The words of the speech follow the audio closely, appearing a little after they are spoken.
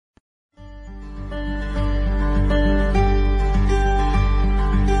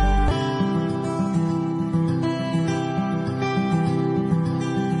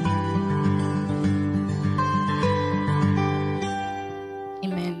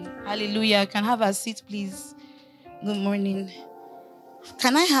Hallelujah. Can I have a seat, please? Good morning.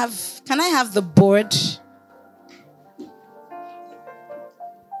 Can I have the board?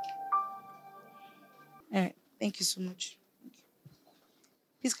 All right. Thank you so much.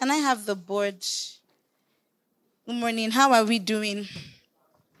 Please, can I have the board? Good morning. How are we doing?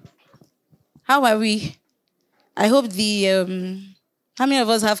 How are we? I hope how many of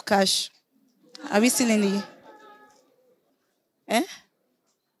us have cash? Are we still in the eh?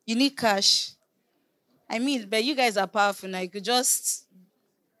 You need cash. I mean, but you guys are powerful now. You could just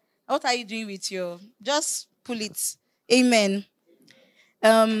what are you doing with your just pull it. Amen.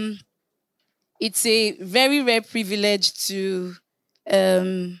 Um it's a very rare privilege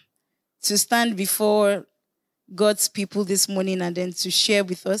um to stand before God's people this morning and then to share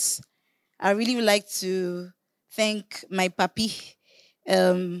with us. I really would like to thank my papi,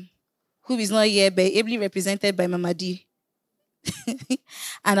 who is not here but ably represented by Mama D.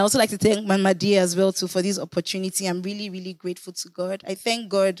 And I also like to thank Mama D as well too for this opportunity. I'm really, really grateful to God. I thank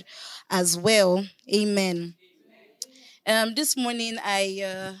God as well. Amen. This morning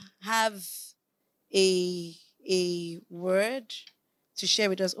I have a word to share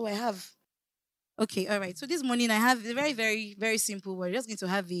with us. Oh, I have. Okay, all right. So this morning I have a very, very, very simple word. We're just going to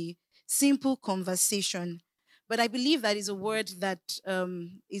have a simple conversation. But I believe that is a word that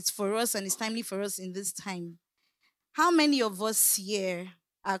is for us and is timely for us in this time. How many of us here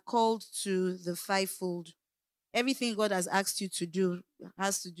are called to the fivefold? Everything God has asked you to do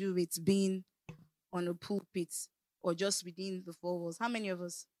has to do with being on a pulpit or just within the four walls. How many of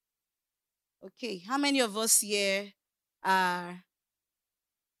us? Okay. How many of us here are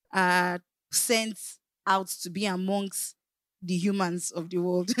are sent out to be amongst the humans of the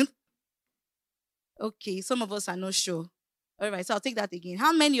world? Okay, some of us are not sure. All right, so I'll take that again.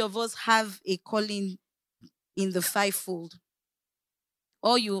 How many of us have a calling in the fivefold?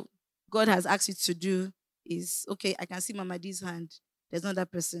 All you God has asked you to do is okay. I can see Mama D's hand. There's not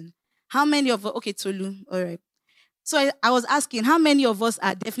that person. How many of us? Okay, Tolu. All right. So I was asking, how many of us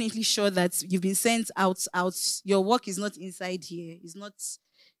are definitely sure that you've been sent out? Your work is not inside here. It's not.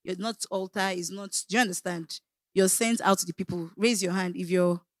 You're not altar. Is not. Do you understand? You're sent out to the people. Raise your hand if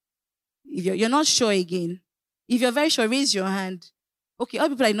you're not sure again. If you're very sure, raise your hand. Okay, all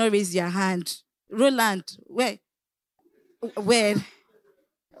people are not raise their hand. Roland, where? Where?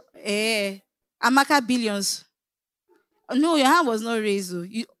 Amaka Billions. No, your hand was not raised. Oh.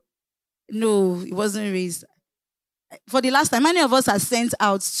 No, it wasn't raised. For the last time, many of us are sent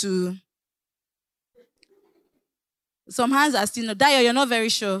out to. Some hands are still no. Dio, you're not very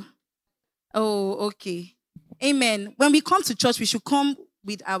sure. Oh, okay. Amen. When we come to church, we should come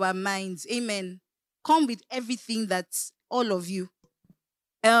with our minds. Amen. Come with everything that all of you.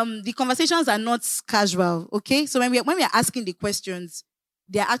 The conversations are not casual, okay? So when we are asking the questions,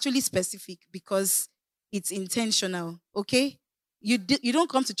 they are actually specific because it's intentional, okay? You don't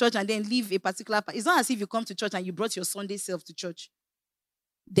come to church and then leave a particular. It's not as if you come to church and you brought your Sunday self to church.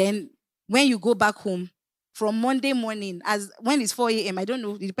 Then when you go back home from Monday morning, as when it's 4 a.m., I don't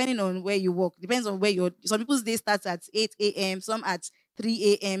know, depending on where you work, depends on where you're. Some people's day starts at 8 a.m., some at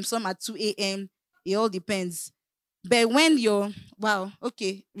 3 a.m., some at 2 a.m. It all depends. But when you're, wow,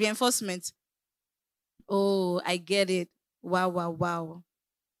 okay, reinforcement. Oh, I get it. Wow, wow, wow.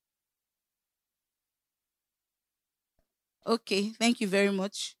 Okay, thank you very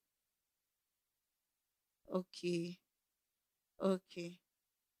much. Okay, okay,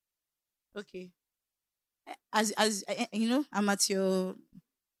 okay. I'm at your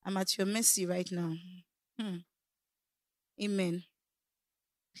mercy right now. Hmm. Amen.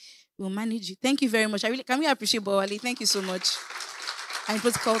 We'll manage it. Thank you very much. Can we appreciate Bawali? Thank you so much. And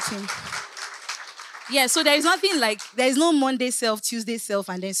protocol team. Yeah, so there is no Monday self, Tuesday self,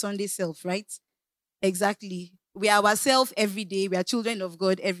 and then Sunday self, right? Exactly. We are ourselves every day. We are children of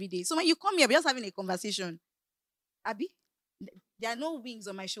God every day. So when you come here, we're just having a conversation. Abby, there are no wings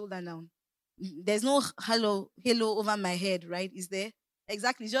on my shoulder now. There's no halo over my head, right? Is there?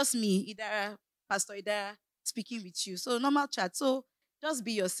 Exactly. Just me, Idara, Pastor Idara, speaking with you. So normal chat. So just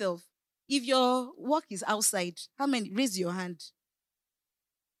be yourself. If your work is outside, how many? Raise your hand.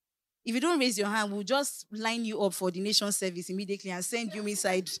 If you don't raise your hand, we'll just line you up for ordination service immediately and send you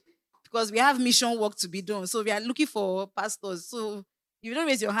inside because we have mission work to be done. So we are looking for pastors. So if you don't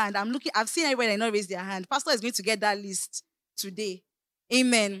raise your hand, I've seen everybody not raise their hand. Pastor is going to get that list today.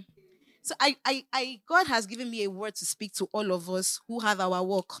 Amen. So God has given me a word to speak to all of us who have our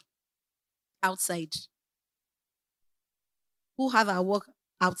work outside. Who have our work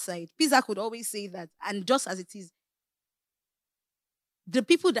outside. Pizza could always say that. And just as it is, the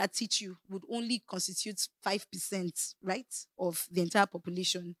people that teach you would only constitute 5%, right, of the entire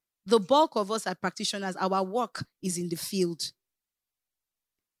population. The bulk of us are practitioners. Our work is in the field.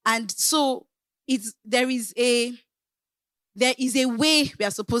 And so there is a way we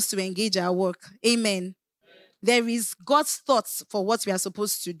are supposed to engage our work. Amen. There is God's thoughts for what we are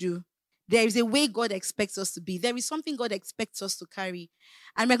supposed to do. There is a way God expects us to be. There is something God expects us to carry.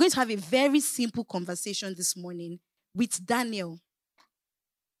 And we're going to have a very simple conversation this morning with Daniel.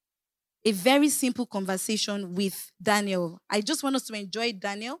 A very simple conversation with Daniel. I just want us to enjoy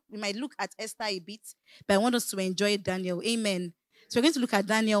Daniel. We might look at Esther a bit, but I want us to enjoy Daniel. Amen. So we're going to look at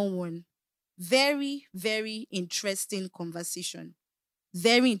Daniel 1. Very, very interesting conversation.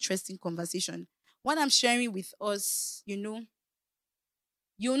 Very interesting conversation. What I'm sharing with us,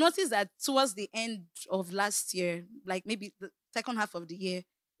 you'll notice that towards the end of last year, like maybe the second half of the year,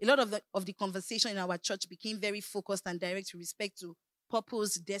 a lot of the conversation in our church became very focused and direct with respect to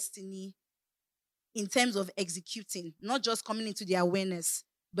purpose, destiny, in terms of executing, not just coming into the awareness,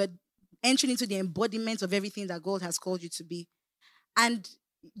 but entering into the embodiment of everything that God has called you to be. And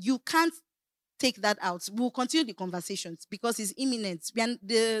you can't take that out. We'll continue the conversations because it's imminent.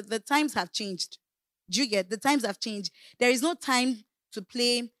 The times have changed. Do you get? The times have changed. There is no time to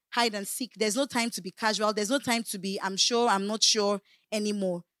play hide and seek. There's no time to be casual. There's no time to be, I'm sure, I'm not sure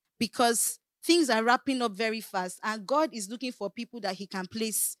anymore. Because things are wrapping up very fast. And God is looking for people that he can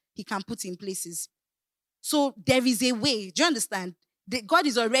put in places. So there is a way. Do you understand? God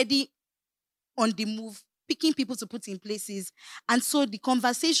is already on the move, picking people to put in places. And so the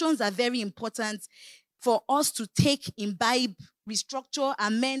conversations are very important for us to take, imbibe, restructure,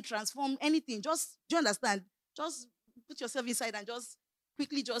 amend, transform, anything. Do you understand? Just put yourself inside and just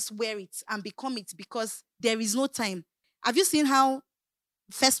quickly just wear it and become it because there is no time. Have you seen how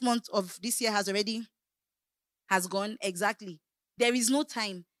first month of this year has gone? Exactly. There is no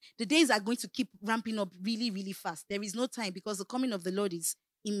time. The days are going to keep ramping up really, really fast. There is no time because the coming of the Lord is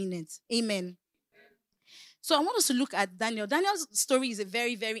imminent. Amen. So I want us to look at Daniel. Daniel's story is a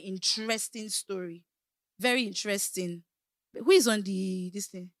very, very interesting story. Very interesting. Who is on this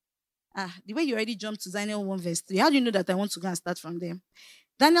thing? The way you already jumped to Daniel 1 verse 3. How do you know that I want to go and start from there?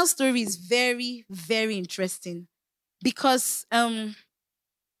 Daniel's story is very, very interesting because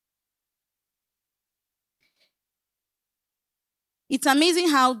it's amazing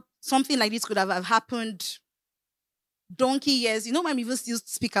how something like this could have happened donkey years. You know, when we even still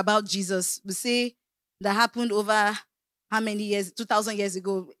speak about Jesus, we say that happened over how many years? 2,000 years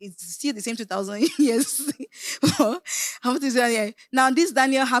ago. It's still the same 2,000 years. How much is that? Now, this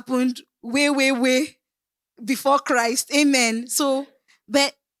Daniel happened way, way, way before Christ. Amen. So,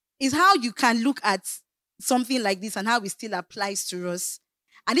 but it's how you can look at something like this and how it still applies to us.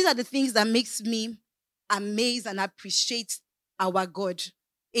 And these are the things that makes me amazed and appreciate our God.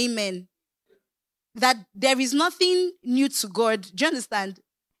 Amen. That there is nothing new to God. Do you understand?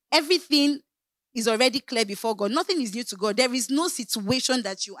 Everything is already clear before God. Nothing is new to God. There is no situation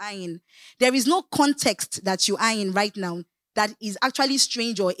that you are in. There is no context that you are in right now that is actually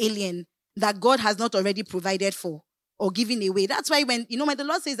strange or alien that God has not already provided for or given away. That's why when the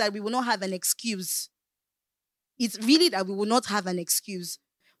Lord says that we will not have an excuse, it's really that we will not have an excuse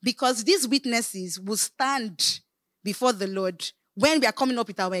because these witnesses will stand before the Lord when we are coming up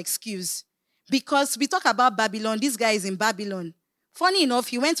with our excuse. Because we talk about Babylon, this guy is in Babylon. Funny enough,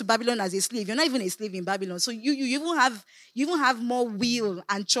 he went to Babylon as a slave. You're not even a slave in Babylon. So you even have more will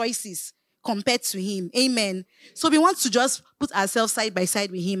and choices compared to him. Amen. So we want to just put ourselves side by side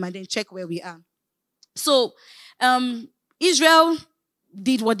with him and then check where we are. So Israel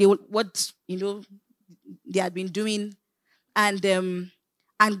did what they had been doing, and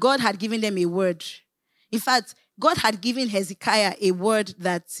God had given them a word. In fact, God had given Hezekiah a word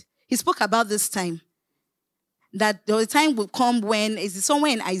that he spoke about this time. That the time will come when, is it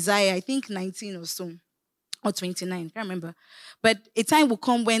somewhere in Isaiah, I think 19 or so, or 29, I can't remember. But a time will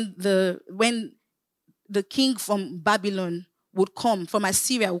come when the king from Babylon would come, from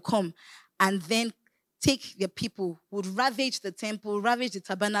Assyria would come, and then take the people, would ravage the temple, ravage the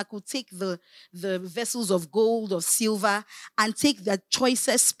tabernacle, take the vessels of gold or silver, and take the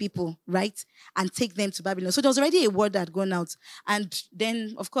choicest people, right? And take them to Babylon. So there was already a word that had gone out. And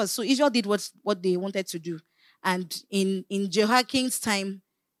then, of course, so Israel did what they wanted to do. And in Jehoiakim's time,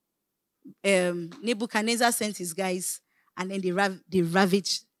 Nebuchadnezzar sent his guys, and then they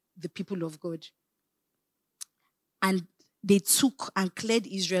ravaged the people of God. And they took and cleared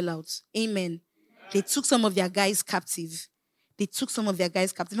Israel out. Amen. They took some of their guys captive. I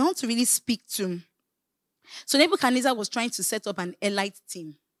want to really speak to. So Nebuchadnezzar was trying to set up an elite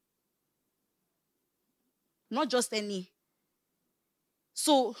team. Not just any.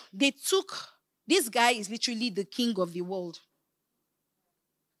 So they took, this guy is literally the king of the world.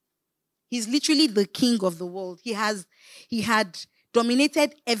 He's literally the king of the world. He had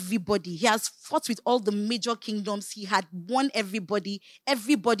dominated everybody. He has fought with all the major kingdoms. He had won everybody.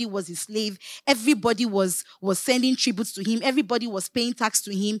 Everybody was his slave. Everybody was sending tributes to him. Everybody was paying tax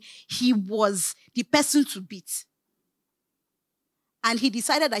to him. He was the person to beat. And he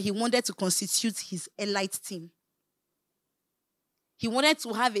decided that he wanted to constitute his elite team. He wanted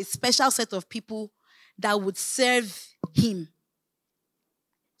to have a special set of people that would serve him.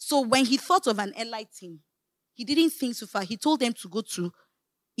 So when he thought of an elite team, he didn't think too far. He told them to go to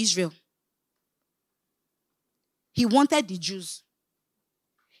Israel. He wanted the Jews.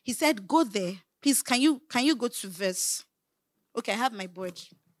 He said, go there. Please, can you go to verse? Okay, I have my board.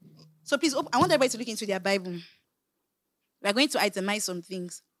 So please, I want everybody to look into their Bible. We are going to itemize some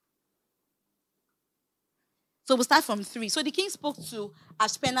things. So we'll start from 3. So the king spoke to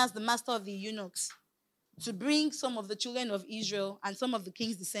Ashpenaz, the master of the eunuchs, to bring some of the children of Israel and some of the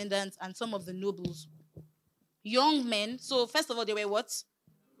king's descendants and some of the nobles. Young men. So first of all, they were what?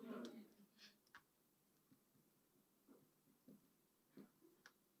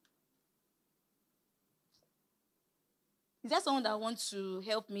 Is there someone that wants to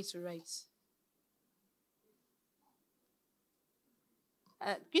help me to write?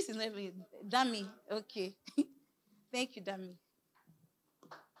 Chris is not even. Dami. Okay. Thank you, Dami.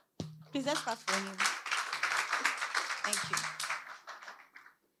 Please, let's start from him. Thank you.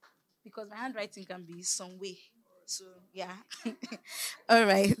 Because my handwriting can be some way. So, yeah. All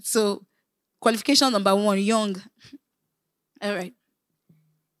right. So, qualification number 1, young. All right.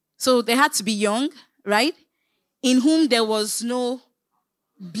 So, they had to be young, right? In whom there was no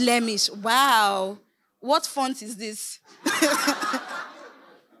blemish. Wow. What font is this?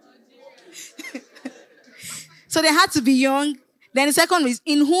 So, they had to be young. Then the second is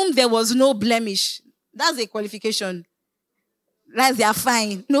in whom there was no blemish. That's a qualification. That's they are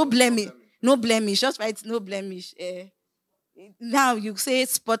fine. No blemish. No blemish. Just write no blemish. Now you say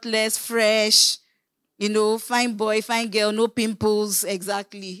spotless, fresh, fine boy, fine girl, no pimples,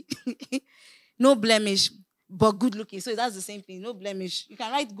 exactly. No blemish, but good looking. So that's the same thing. No blemish. You can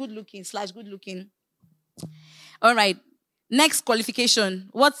write good looking / good looking. All right. Next qualification.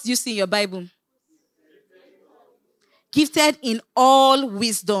 What do you see in your Bible? Gifted in all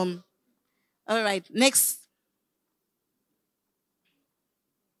wisdom. All right. Next.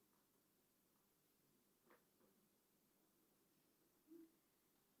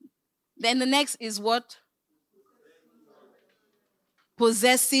 Then the next is what?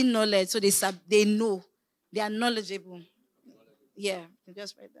 Possessing knowledge. So they know. They are knowledgeable. Yeah,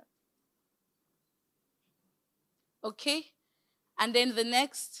 just write that. Okay. And then the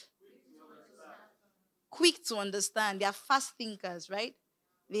next, quick to understand. They are fast thinkers, right?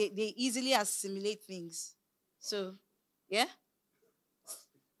 They easily assimilate things. So, yeah?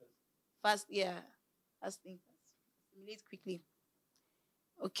 Fast thinkers. Assimilate quickly.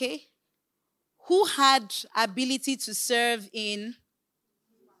 Okay. Who had ability to serve in?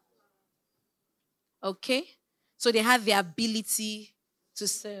 Okay. So they had the ability to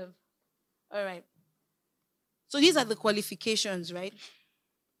serve. All right. So these are the qualifications, right?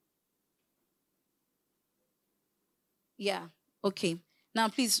 Yeah. Okay. Now,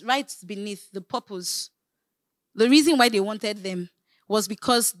 please write beneath the purpose. The reason why they wanted them was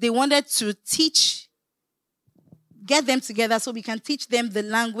because they wanted to get them together so we can teach them the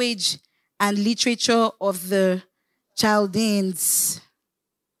language and literature of the Chaldeans.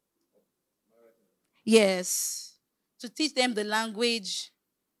 Yes. To teach them the language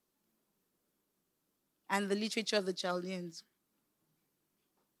and the literature of the Chaldeans.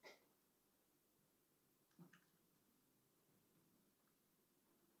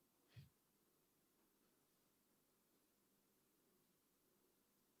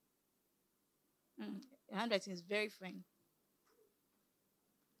 Your handwriting is very fine.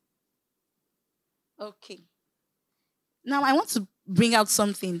 Okay. Now I want to bring out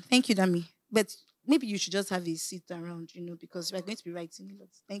something. Thank you, Dami. But maybe you should just have a seat around, because we're going to be writing a lot.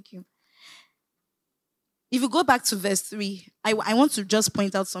 Thank you. If you go back to verse 3, I want to just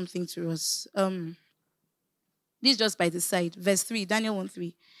point out something to us. This is just by the side. Verse 3, Daniel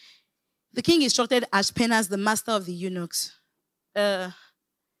 1:3. The king instructed Ashpenaz, the master of the eunuchs. The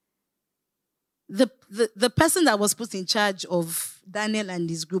person that was put in charge of Daniel and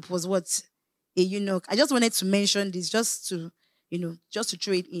his group was what? A eunuch. I just wanted to mention this just to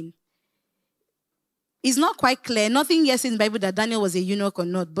throw it in. It's not quite clear. Nothing yet in the Bible that Daniel was a eunuch or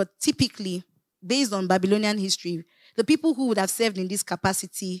not, but typically, based on Babylonian history, the people who would have served in this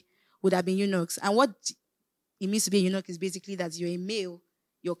capacity would have been eunuchs. And what it means to be a eunuch is basically that you're a male,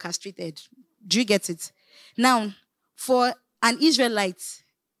 you're castrated. Do you get it? Now, for an Israelite,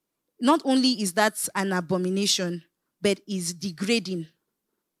 not only is that an abomination, but is degrading.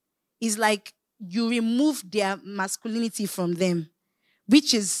 It's like you remove their masculinity from them,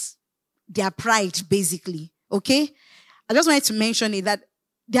 which is their pride, basically. Okay? I just wanted to mention it, that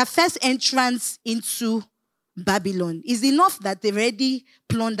their first entrance into Babylon is enough that they've already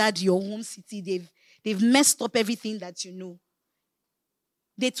plundered your home city. They've messed up everything that you know.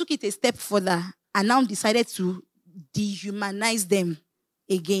 They took it a step further and now decided to dehumanize them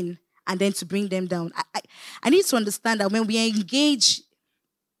again and then to bring them down. I need to understand that when we engage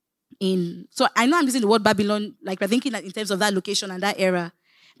in... So I know I'm using the word Babylon, like we're thinking in terms of that location and that era.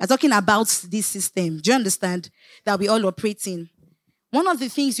 We're talking about this system. Do you understand? That we all operate in. One of the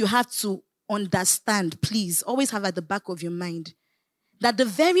things you have to understand, please, always have at the back of your mind, that the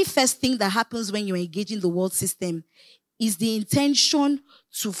very first thing that happens when you're engaging the world system is the intention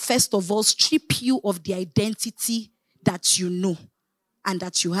to, first of all, strip you of the identity that you know and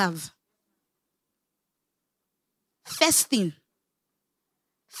that you have. First thing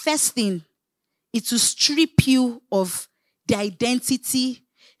is to strip you of the identity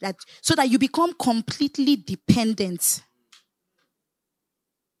so that you become completely dependent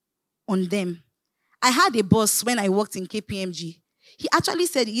on them. I had a boss when I worked in KPMG. He actually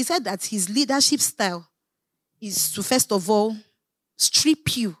said that his leadership style is to, first of all,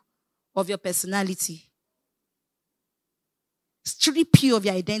 strip you of your personality. Strip you of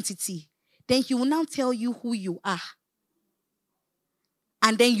your identity. Then he will now tell you who you are.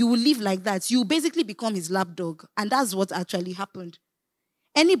 And then you will live like that. You basically become his lapdog. And that's what actually happened.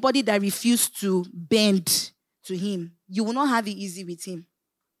 Anybody that refused to bend to him, you will not have it easy with him.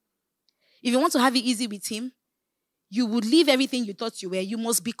 If you want to have it easy with him, you would leave everything you thought you were. You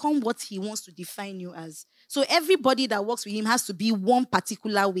must become what he wants to define you as. So everybody that works with him has to be one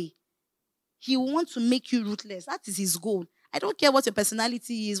particular way. He wants to make you ruthless. That is his goal. I don't care what your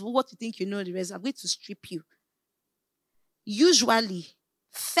personality is, what you think you know the rest. I'm going to strip you. Usually,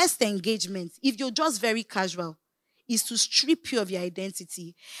 first engagement, if you're just very casual, is to strip you of your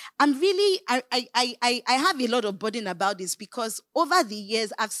identity. I'm really, I have a lot of burden about this because over the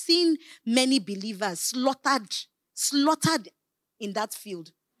years, I've seen many believers slaughtered in that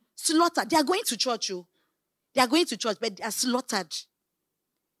field. Slaughtered. They are going to church, oh. They are going to church, but they are slaughtered.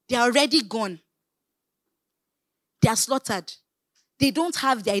 They are already gone. They are slaughtered. They don't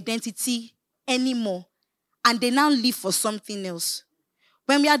have the identity anymore. And they now live for something else.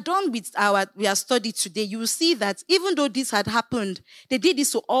 When we are done with our study today, you will see that even though this had happened, they did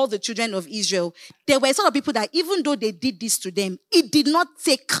this to all the children of Israel. There were sort of people that even though they did this to them, it did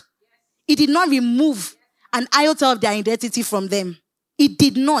not remove an iota of their identity from them. It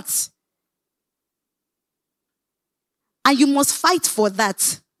did not. And you must fight for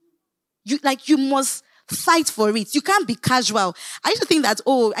that. You must fight for it. You can't be casual. I used to think that,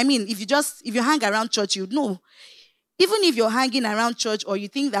 if you hang around church, you know. Even if you're hanging around church or you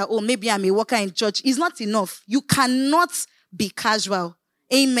think that, maybe I'm a worker in church, it's not enough. You cannot be casual.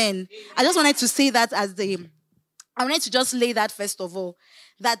 Amen. I just wanted to say that I wanted to just lay that first of all,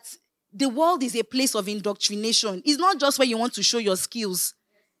 that the world is a place of indoctrination. It's not just where you want to show your skills.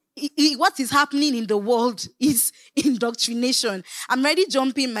 What is happening in the world is indoctrination. I'm already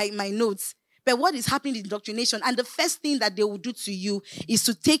jumping my notes. But what is happening is indoctrination. And the first thing that they will do to you is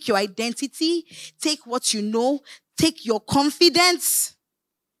to take your identity, take what you know, take your confidence.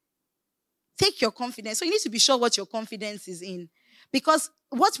 Take your confidence. So you need to be sure what your confidence is in. Because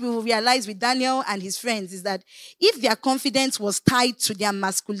what we will realize with Daniel and his friends is that if their confidence was tied to their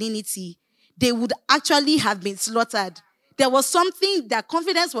masculinity, they would actually have been slaughtered. There was something, their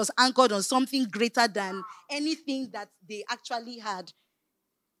confidence was anchored on something greater than anything that they actually had.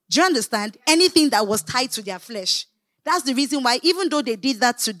 Do you understand? Anything that was tied to their flesh. That's the reason why, even though they did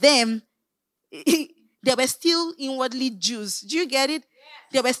that to them, they were still inwardly Jews. Do you get it?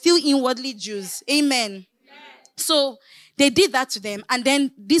 They were still inwardly Jews. Amen. So they did that to them. And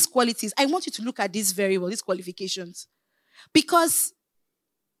then these qualities, I want you to look at this very well, these qualifications. Because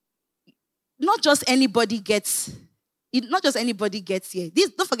not just anybody gets here.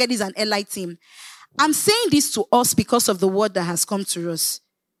 Don't forget this is an Eli team. I'm saying this to us because of the word that has come to us.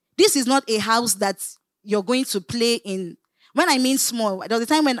 This is not a house that you're going to play in. When I mean small, there was a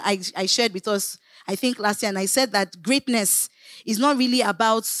time when I shared with us, I think last year, and I said that greatness is not really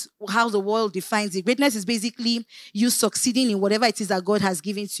about how the world defines it. Greatness is basically you succeeding in whatever it is that God has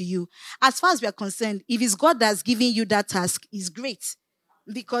given to you. As far as we are concerned, if it's God that's giving you that task, it's great.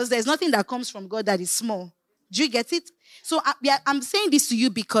 Because there's nothing that comes from God that is small. Do you get it? So I'm saying this to you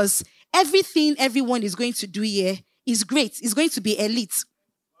because Everything everyone is going to do here is great. It's going to be elite.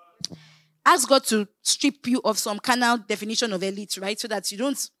 Ask God to strip you of some carnal definition of elite, right? So that you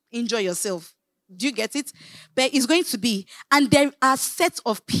don't enjoy yourself. Do you get it? But it's going to be. And there are sets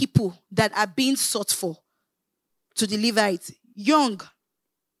of people that are being sought for to deliver it. Young.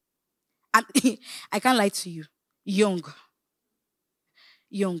 I can't lie to you. Young.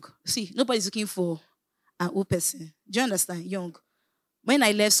 See, nobody's looking for an old person. Do you understand? Young. When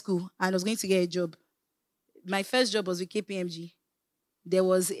I left school and I was going to get a job, my first job was with KPMG. There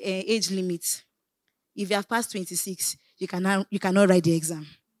was an age limit. If you have passed 26, you cannot write the exam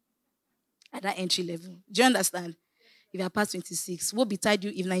at that entry level. Do you understand? If you have passed 26, what betide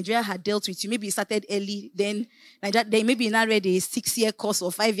you if Nigeria had dealt with you? Maybe you started early, then maybe you now read a 6-year course or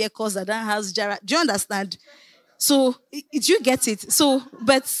 5-year course that has JARA. Do you understand? So, do you get it? So,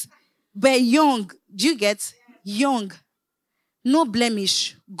 but young, do you get? Young, no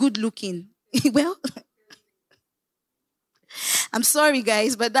blemish, good looking. Well, I'm sorry,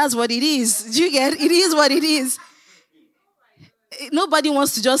 guys, but that's what it is. Do you get? It is what it is. Nobody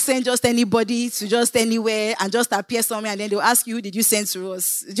wants to just send just anybody to just anywhere and just appear somewhere and then they'll ask you, did you send to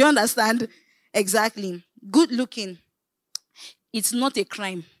us? Do you understand? Exactly. Good looking. It's not a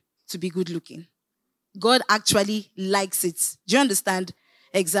crime to be good looking. God actually likes it. Do you understand?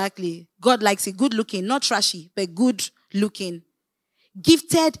 Exactly. God likes it. Good looking, not trashy, but good looking.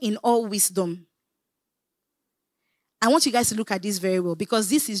 Gifted in all wisdom. I want you guys to look at this very well because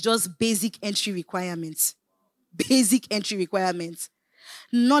this is just basic entry requirements. Basic entry requirements.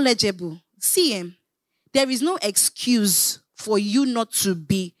 Knowledgeable. See, there is no excuse for you not to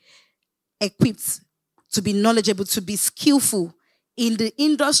be equipped, to be knowledgeable, to be skillful in the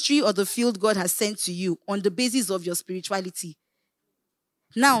industry or the field God has sent to you on the basis of your spirituality.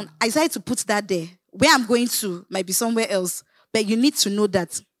 Now, I decided to put that there. Where I'm going to might be somewhere else, but you need to know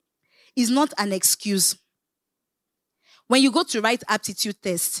that it's not an excuse. When you go to write aptitude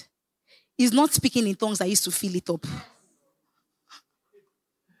test, it's not speaking in tongues that used to fill it up.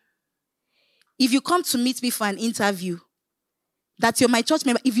 If you come to meet me for an interview, that you're my church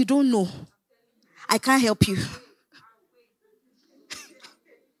member, if you don't know, I can't help you.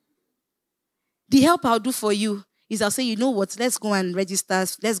 The help I'll do for you is I'll say, you know what, let's go and register,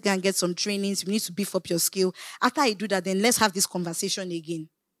 let's go and get some trainings, you need to beef up your skill. After I do that, then let's have this conversation again.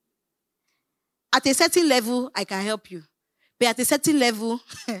 At a certain level, I can help you. But at a certain level,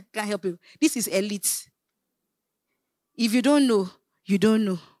 I can't help you. This is elite. If you don't know, you don't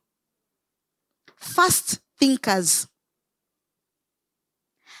know. Fast thinkers.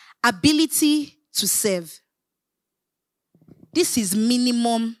 Ability to serve. This is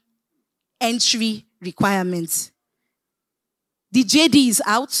minimum entry requirements. The JD is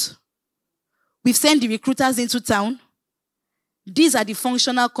out. We've sent the recruiters into town. These are the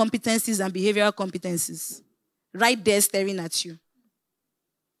functional competencies and behavioral competencies. Right there staring at you.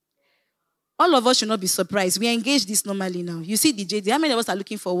 All of us should not be surprised. We engage this normally now. You see the JD. How many of us are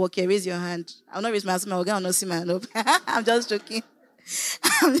looking for work here? Raise your hand. I'll not raise my hand. My organ will not see my hand up. I'm just joking.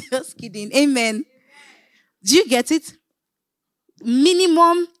 I'm just kidding. Amen. Do you get it?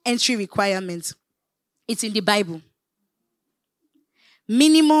 Minimum entry requirement. It's in the Bible.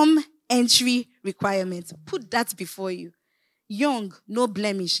 Minimum entry requirement. Put that before you. Young, no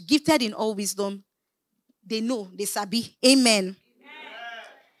blemish, gifted in all wisdom. They know, they sabi. Amen.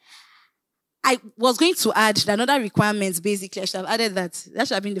 I was going to add that another requirement, basically, I should have added that. That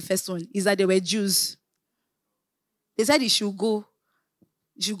should have been the first one, is that they were Jews. They said you should go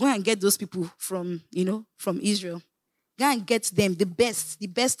and get those people from Israel. Go and get them, the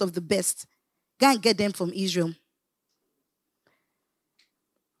best of the best. Go and get them from Israel.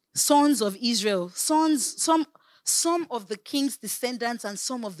 Sons of Israel, some of the king's descendants and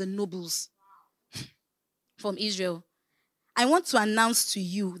some of the nobles from Israel. I want to announce to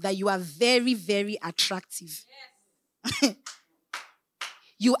you that you are very, very attractive. Yes.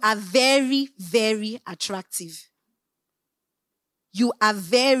 You are very, very attractive. You are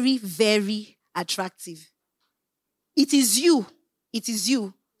very, very attractive. It is you. It is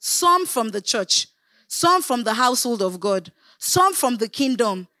you. Some from the church, some from the household of God, some from the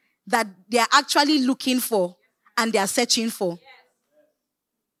kingdom that they are actually looking for and they are searching for.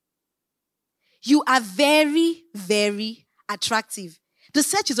 You are very, very attractive. The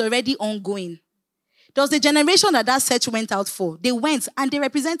search is already ongoing. There was a generation that search went out for. They went and they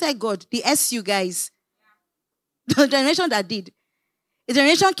represented God. The SU guys. The generation that did. The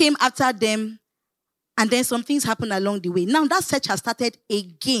generation came after them and then some things happened along the way. Now that search has started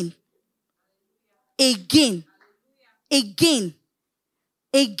again. Again.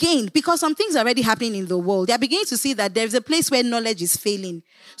 Again, because some things are already happening in the world, they are beginning to see that there's a place where knowledge is failing.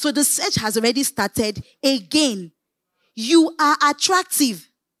 So the search has already started. Again, you are attractive.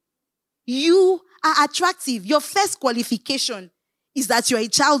 You are attractive. Your first qualification is that you're a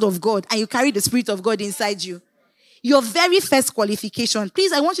child of God and you carry the Spirit of God inside you. Your very first qualification.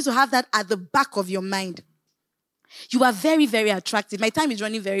 Please, I want you to have that at the back of your mind. You are very, very attractive. My time is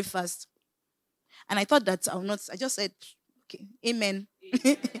running very fast. And I thought that I just said, okay, amen.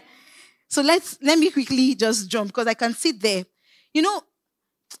 So let me quickly just jump because I can sit there. You know,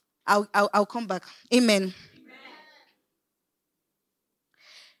 I'll come back. Amen.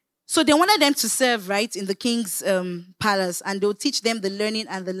 So they wanted them to serve, right, in the king's palace, and they'll teach them the learning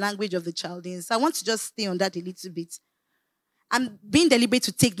and the language of the Chaldeans. So I want to just stay on that a little bit. I'm being deliberate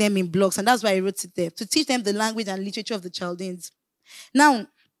to take them in blocks, and that's why I wrote it there, to teach them the language and literature of the Chaldeans. Now,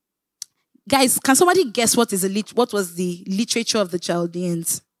 guys, can somebody guess what was the literature of the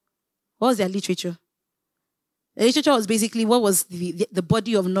Chaldeans? What was their literature? The literature was basically what was the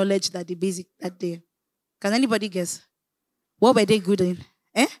body of knowledge that they. Can anybody guess? What were they good in?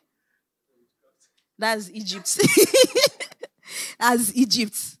 That's Egypt. That's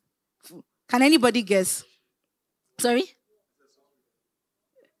Egypt. Can anybody guess? Sorry?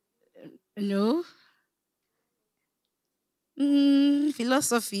 No.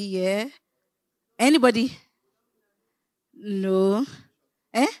 Philosophy, yeah. Anybody? No.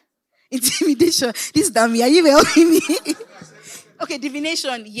 Intimidation. This dummy, are you helping me? Okay,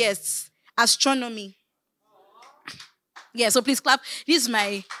 divination, yes. Astronomy. Yeah, so please clap. This is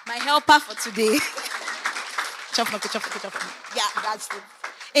my helper for today. Chop. Yeah, that's it.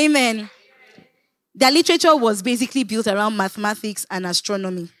 Amen. Their literature was basically built around mathematics and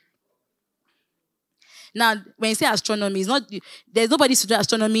astronomy. Now, when you say astronomy, there's nobody studying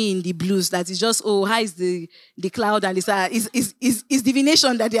astronomy in the blues. That is just, how is the cloud and the star? Is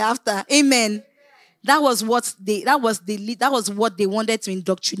divination that they're after. Amen. That was what they wanted to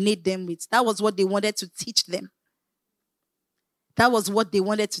indoctrinate them with. That was what they wanted to teach them. That was what they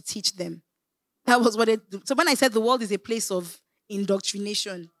wanted to teach them. So when I said the world is a place of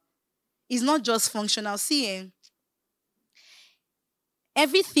indoctrination, it's not just functional. See,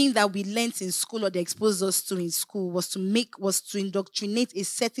 everything that we learned in school or they exposed us to in school was to indoctrinate a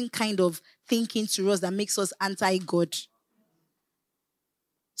certain kind of thinking to us that makes us anti-God.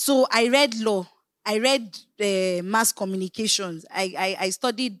 So I read law. I read mass communications. I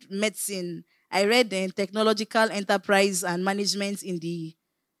studied medicine. I read technological enterprise and management in the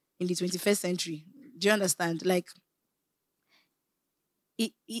 21st century. Do you understand? Like,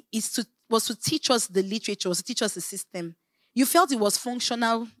 it was to teach us the literature, was to teach us the system. You felt it was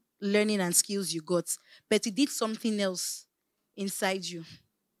functional learning and skills you got, but it did something else inside you.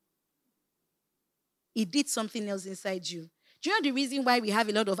 It did something else inside you. Do you know the reason why we have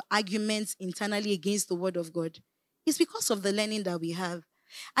a lot of arguments internally against the word of God? It's because of the learning that we have.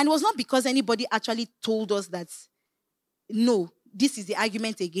 And it was not because anybody actually told us that, no, this is the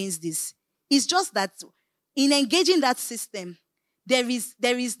argument against this. It's just that in engaging that system, there is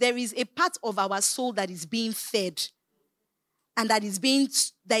a part of our soul that is being fed. And that is being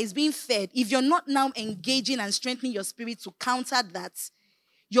fed. If you're not now engaging and strengthening your spirit to counter that,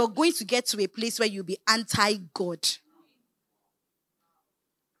 you're going to get to a place where you'll be anti-God.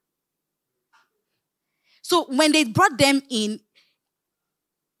 So when they brought them in,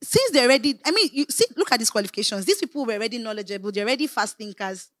 since they're already, look at these qualifications. These people were already knowledgeable. They're already fast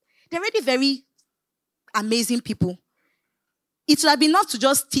thinkers. They're already very amazing people. It would have been enough to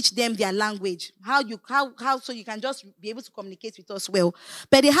just teach them their language. How so you can just be able to communicate with us well.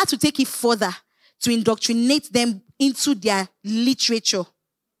 But they had to take it further to indoctrinate them into their literature.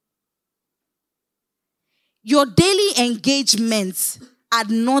 Your daily engagements are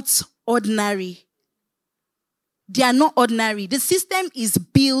not ordinary. They are not ordinary. The system is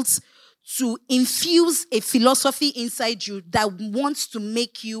built to infuse a philosophy inside you that wants to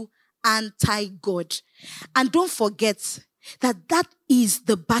make you anti-God. And don't forget that is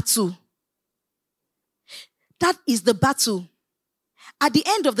the battle. That is the battle. At the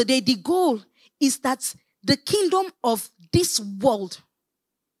end of the day, the goal is that the kingdom of this world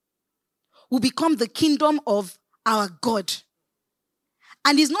will become the kingdom of our God.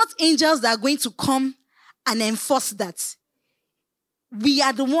 And it's not angels that are going to come and enforce that. We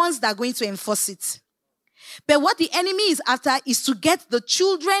are the ones that are going to enforce it. But what the enemy is after is to get the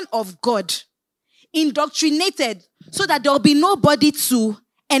children of God indoctrinated so that there will be nobody to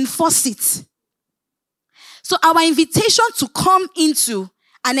enforce it. So our invitation to come into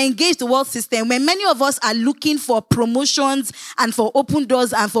and engage the world system, when many of us are looking for promotions and for open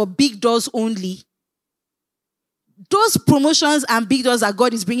doors and for big doors only, those promotions and big doors that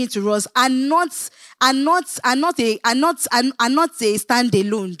God is bringing to us are not a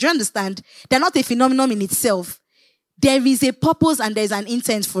standalone. Do you understand? They're not a phenomenon in itself. There is a purpose and there is an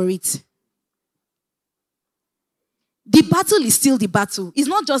intent for it. The battle is still the battle. It's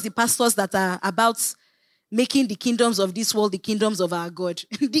not just the pastors that are about making the kingdoms of this world the kingdoms of our God.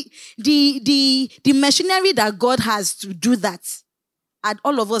 the machinery that God has to do that, and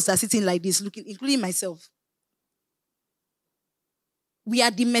all of us that are sitting like this, looking, including myself, we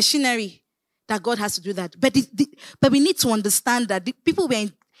are the machinery that God has to do that. But we need to understand that the people we're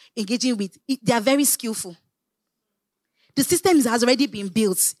engaging with, they are very skillful. The system has already been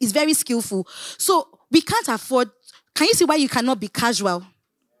built. It's very skillful. So we can't afford. Can you see why you cannot be casual?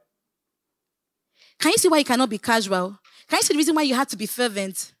 Can you see why you cannot be casual? Can you see the reason why you have to be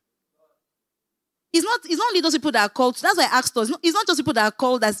fervent? It's not only those people that are called. That's why I asked us. It's not just people that are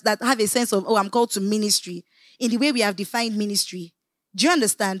called that have a sense of, I'm called to ministry in the way we have defined ministry. Do you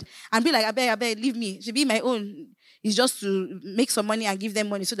understand? And be like, I beg, leave me. It should be my own. It's just to make some money and give them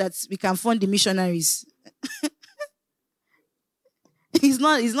money so that we can fund the missionaries. It's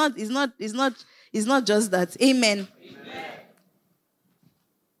not just that. Amen.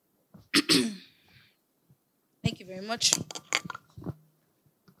 Thank you very much.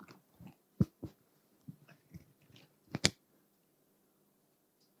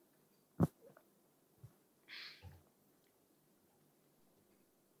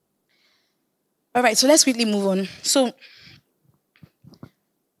 All right, so let's quickly move on. So,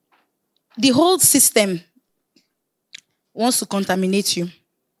 the whole system wants to contaminate you.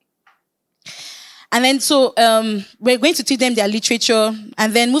 And then, so, we're going to teach them their literature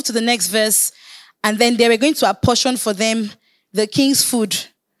and then move to the next verse. And then they were going to apportion for them the king's food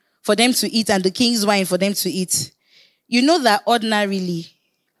for them to eat and the king's wine for them to eat. You know that ordinarily,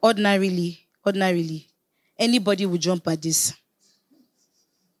 anybody would jump at this.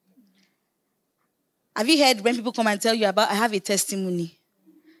 Have you heard when people come and tell you about, I have a testimony?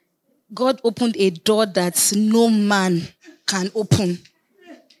 God opened a door that no man can open.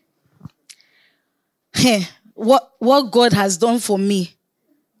 Hey, what God has done for me.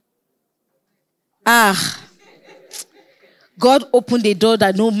 God opened a door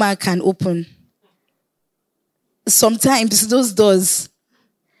that no man can open. Sometimes those doors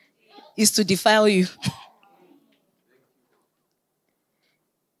is to defile you.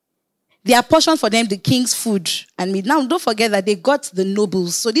 They apportioned for them the king's food and meat. Now, don't forget that they got the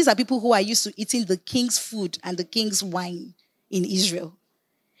nobles. So these are people who are used to eating the king's food and the king's wine in Israel.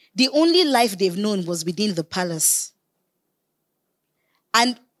 The only life they've known was within the palace.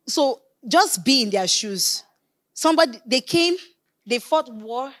 And so just be in their shoes. They came, they fought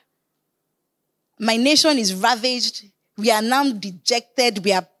war. My nation is ravaged. We are now dejected.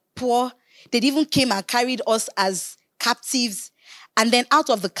 We are poor. They even came and carried us as captives. And then out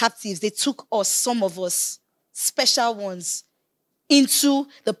of the captives, they took us, some of us, special ones, into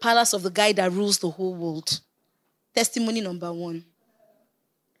the palace of the guy that rules the whole world. Testimony number 1.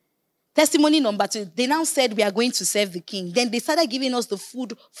 Testimony number 2, they now said we are going to serve the king. Then they started giving us the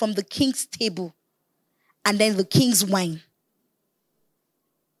food from the king's table and then the king's wine.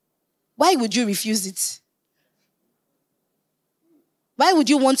 Why would you refuse it? Why would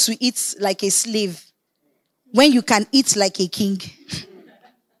you want to eat like a slave when you can eat like a king?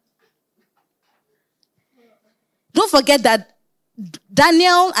 Don't forget that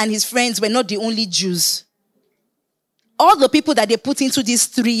Daniel and his friends were not the only Jews. All the people that they put into this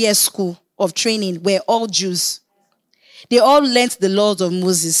 3-year school of training were all Jews. They all learned the laws of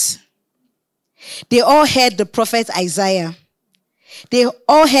Moses. They all heard the prophet Isaiah. They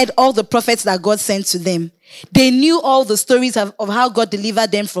all heard all the prophets that God sent to them. They knew all the stories of how God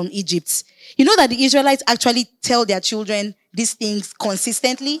delivered them from Egypt. You know that the Israelites actually tell their children these things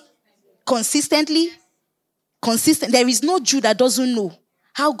consistently? There is no Jew that doesn't know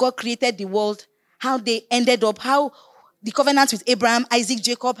how God created the world, how they ended up, how the covenant with Abraham, Isaac,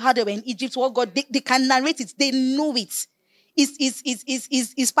 Jacob, how they were in Egypt, what God, they can narrate it. They know it.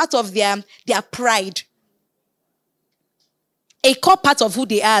 It's part of their pride. A core part of who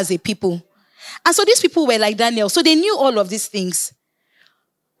they are as a people. And so these people were like Daniel. So they knew all of these things.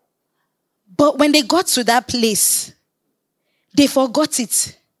 But when they got to that place, they forgot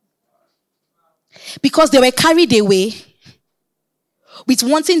it. Because they were carried away with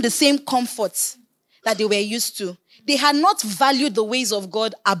wanting the same comfort that they were used to. They had not valued the ways of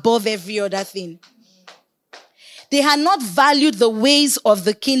God above every other thing. They had not valued the ways of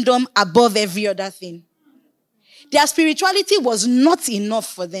the kingdom above every other thing. Their spirituality was not enough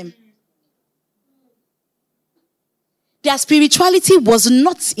for them. Their spirituality was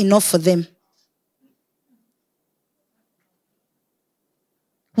not enough for them.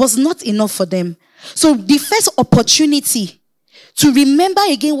 was not enough for them. So the first opportunity to remember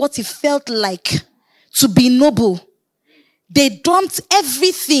again what it felt like to be noble, they dumped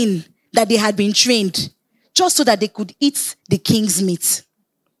everything that they had been trained just so that they could eat the king's meat.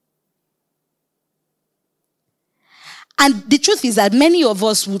 And the truth is that many of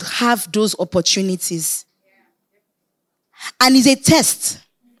us would have those opportunities. And it's a test.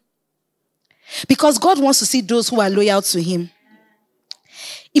 Because God wants to see those who are loyal to him.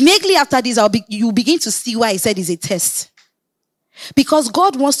 Immediately after this, you begin to see why I said it's a test. Because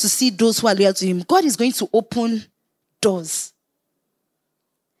God wants to see those who are loyal to him. God is going to open doors.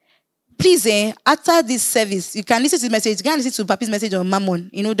 Please, after this service, you can listen to the message. You can listen to Papi's message on Mammon,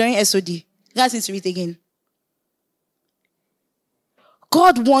 during SOD. You can listen to it again.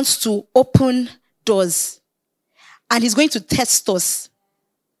 God wants to open doors. And he's going to test us.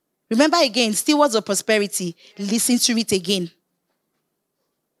 Remember again, stewards of prosperity, listen to it again.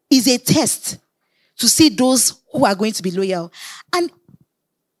 It's a test to see those who are going to be loyal. And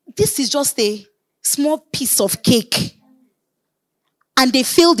this is just a small piece of cake. And they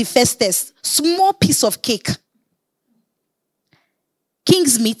failed the first test. Small piece of cake.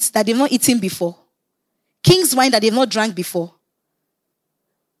 King's meat that they've not eaten before. King's wine that they've not drank before.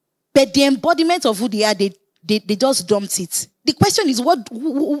 But the embodiment of who they are, they just dumped it. The question is,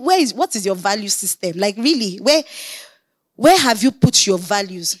 what is your value system? Like really, where have you put your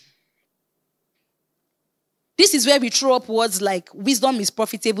values? This is where we throw up words like, wisdom is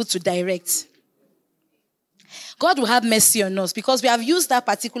profitable to direct. God will have mercy on us because we have used that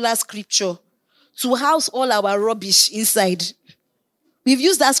particular scripture to house all our rubbish inside. We've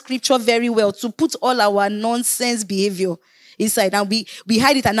used that scripture very well to put all our nonsense behavior inside. And we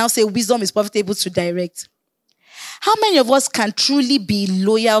hide it and now say wisdom is profitable to direct. How many of us can truly be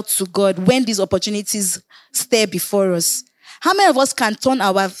loyal to God when these opportunities stare before us? How many of us can turn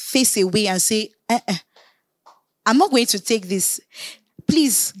our face away and say, I'm not going to take this.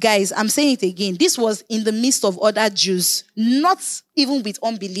 Please, guys, I'm saying it again. This was in the midst of other Jews, not even with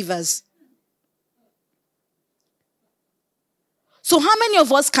unbelievers. So how many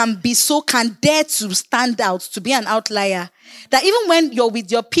of us can dare to stand out, to be an outlier? That even when you're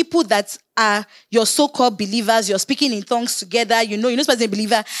with your people that are your so-called believers, you're speaking in tongues together, you're supposed to be a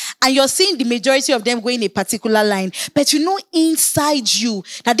believer, and you're seeing the majority of them going a particular line, but inside you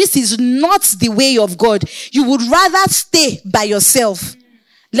that this is not the way of God. You would rather stay by yourself.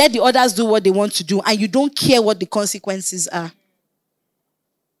 Let the others do what they want to do, and you don't care what the consequences are.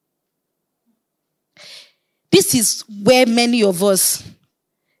 This is where many of us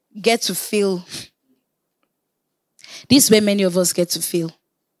get to fail. This is where many of us get to fail.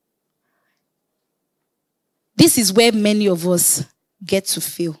 This is where many of us get to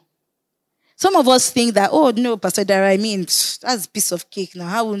fail. Some of us think that, oh no, Pastor Dara, that's a piece of cake now.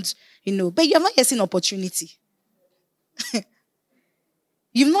 How won't But you have not yet seen opportunity.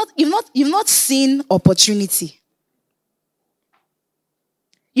 You've not seen opportunity.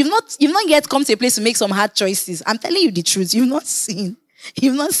 You've not yet come to a place to make some hard choices. I'm telling you the truth. You've not seen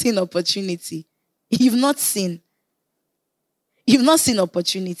opportunity. You've not seen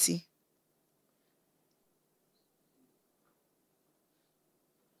opportunity.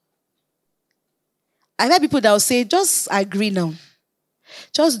 I've heard people that will say, just agree now.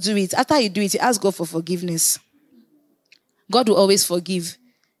 Just do it. After you do it, you ask God for forgiveness. God will always forgive.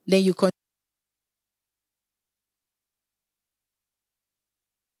 Then you continue.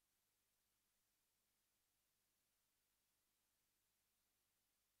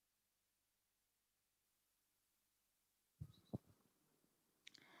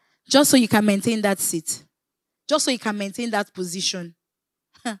 Just so you can maintain that seat. Just so you can maintain that position.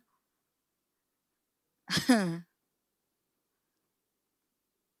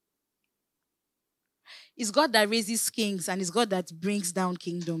 It's God that raises kings and it's God that brings down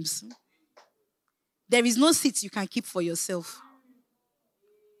kingdoms. There is no seat you can keep for yourself.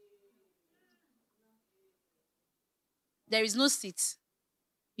 There is no seat.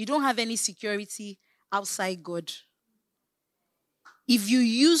 You don't have any security outside God. If you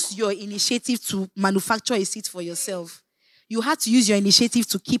use your initiative to manufacture a seat for yourself, you have to use your initiative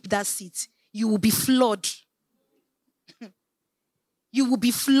to keep that seat. You will be flawed. You will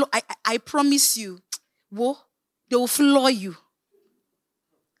be flawed. I promise you. Whoa, they will floor you.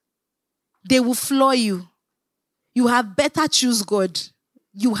 They will floor you. You had better choose God.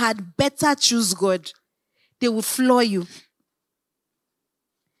 You had better choose God. They will floor you.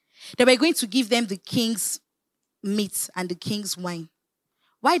 They were going to give them the king's meat and the king's wine.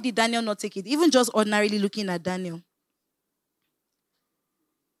 Why did Daniel not take it? Even just ordinarily looking at Daniel.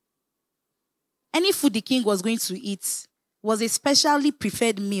 Any food the king was going to eat was a specially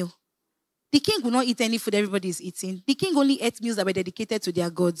preferred meal. The king would not eat any food everybody is eating. The king only ate meals that were dedicated to their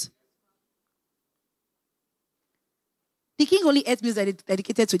gods. The king only ate meals that were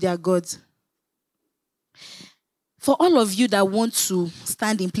dedicated to their gods. For all of you that want to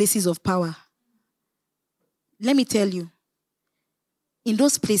stand in places of power, let me tell you, in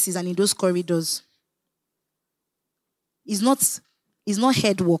those places and in those corridors, it's not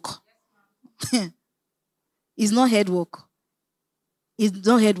head work. It's not head work. It's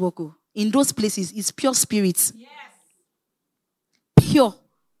not head work. In those places, it's pure spirit. Yes. Pure.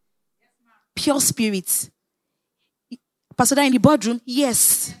 Pure spirit. Pastor, in the boardroom?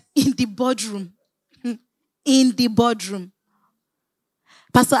 Yes. In the boardroom. In the boardroom.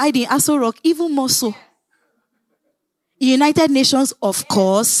 Pastor Ida in Aso Rock, even more so. United Nations, of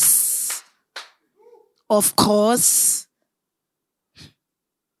course. Of course.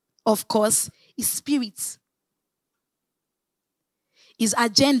 Of course. Is spirit. His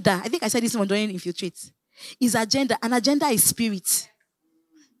agenda, I think I said this one during Infiltrate. His agenda, an agenda is spirit.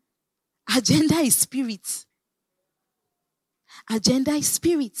 Agenda is spirit. Agenda is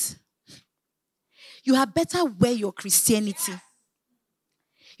spirit. You had better wear your Christianity.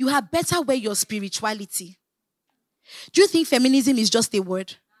 You had better wear your spirituality. Do you think feminism is just a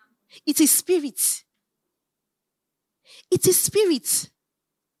word? It is spirit. It is spirit.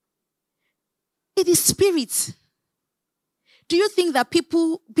 It is spirit. Do you think that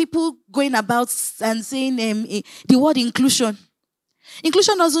people going about and saying the word inclusion?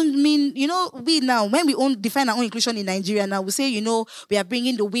 Inclusion doesn't mean, we now, when we define our own inclusion in Nigeria now, we say, we are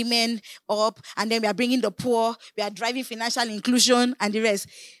bringing the women up and then we are bringing the poor, we are driving financial inclusion and the rest.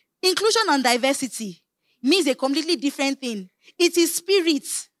 Inclusion and diversity means a completely different thing. It is spirit.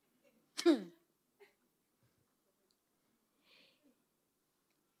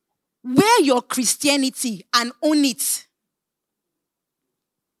 Wear your Christianity and own it.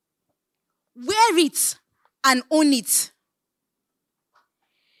 Wear it and own it.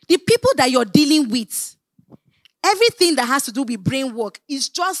 The people that you're dealing with, everything that has to do with brain work is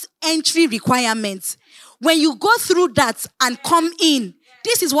just entry requirements. When you go through that and come in,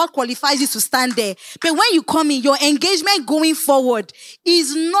 this is what qualifies you to stand there. But when you come in, your engagement going forward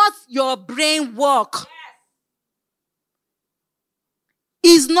is not your brain work.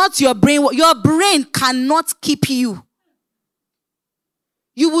 Is not your brain work. Your brain cannot keep you.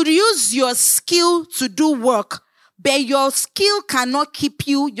 You would use your skill to do work, but your skill cannot keep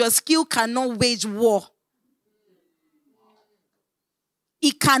you. Your skill cannot wage war.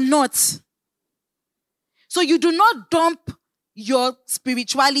 It cannot. So you do not dump your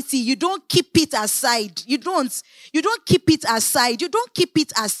spirituality. You don't keep it aside. You don't keep it aside. You don't keep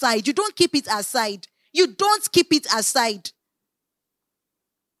it aside. You don't keep it aside. You don't keep it aside.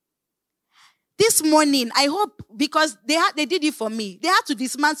 This morning, I hope, because they did it for me, they had to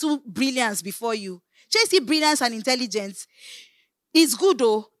dismantle brilliance before you. Chasing brilliance and intelligence is good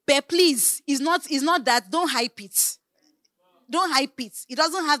though, but please, it's not that. Don't hype it. Don't hype it. It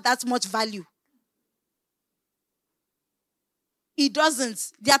doesn't have that much value. It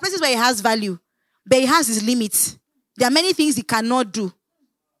doesn't. There are places where it has value, but it has its limits. There are many things it cannot do.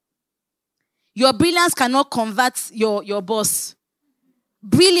 Your brilliance cannot convert your boss.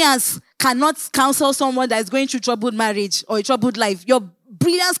 Brilliance cannot counsel someone that is going through troubled marriage or a troubled life. Your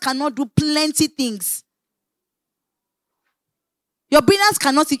brilliance cannot do plenty things. Your brilliance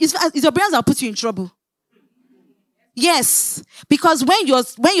cannot. It's your brilliance that will put you in trouble. Yes, because when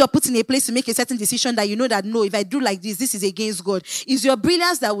you're put in a place to make a certain decision that you know that no, if I do like this is against God. It's your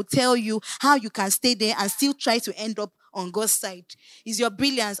brilliance that will tell you how you can stay there and still try to end up on God's side. It's your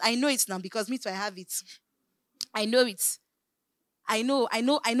brilliance. I know it now because me too, I have it. I know it. I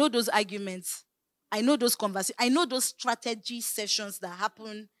know those arguments. I know those conversations. I know those strategy sessions that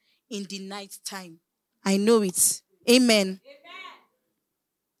happen in the night time. I know it. Amen.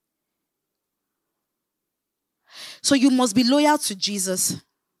 So you must be loyal to Jesus.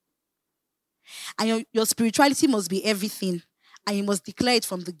 And your spirituality must be everything. And you must declare it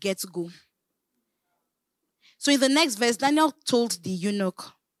from the get-go. So in the next verse, Daniel told the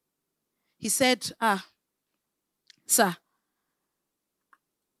eunuch, he said, sir,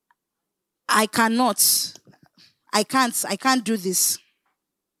 I can't do this.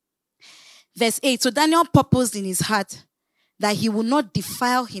 Verse 8, so Daniel purposed in his heart that he will not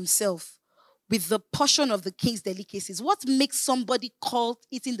defile himself with the portion of the king's delicacies. What makes somebody called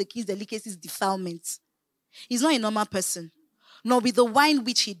eating the king's delicacies defilement? He's not a normal person, nor with the wine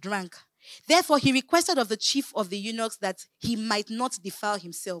which he drank. Therefore, he requested of the chief of the eunuchs that he might not defile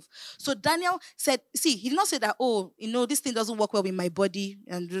himself. So Daniel said, he did not say that, this thing doesn't work well with my body.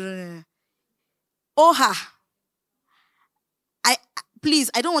 And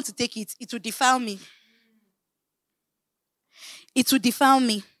Please, I don't want to take it. It will defile me. It will defile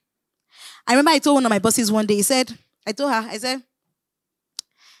me. I remember I told one of my bosses one day, I told her,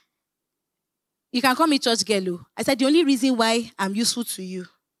 you can call me church girl. I said, the only reason why I'm useful to you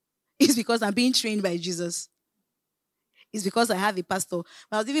is because I'm being trained by Jesus. It's because I have a pastor. When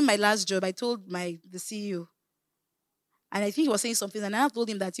I was leaving my last job, I told the CEO, and I think he was saying something, and I told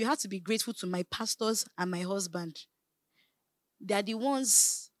him that you have to be grateful to my pastors and my husband. They are the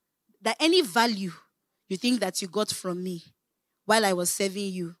ones that any value you think that you got from me while I was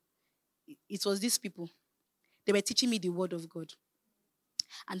serving you, it was these people. They were teaching me the word of God.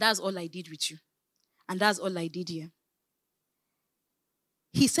 And that's all I did with you. And that's all I did here.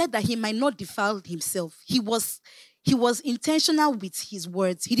 He said that he might not defile himself. He was intentional with his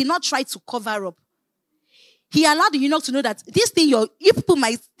words. He did not try to cover up. He allowed the eunuch to know that this thing, you people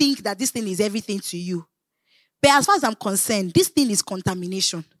might think that this thing is everything to you. But as far as I'm concerned, this thing is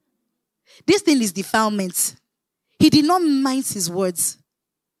contamination. This thing is defilement. He did not mind his words.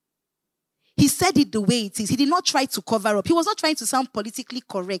 He said it the way it is. He did not try to cover up. He was not trying to sound politically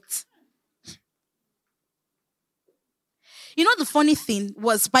correct. You know, the funny thing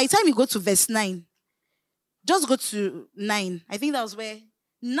was, by the time you go to verse 9, just go to 9. I think that was where,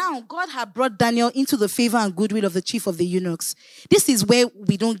 now God had brought Daniel into the favor and goodwill of the chief of the eunuchs. This is where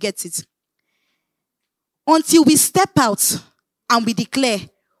we don't get it. Until we step out and we declare,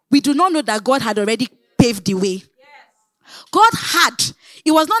 we do not know that God had already paved the way. God had.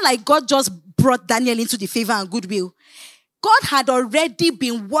 It was not like God just brought Daniel into the favor and goodwill. God had already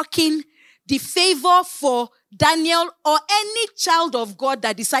been working the favor for Daniel or any child of God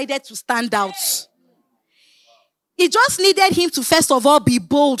that decided to stand out. It just needed him to first of all be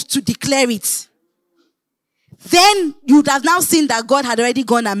bold to declare it. Then you would have now seen that God had already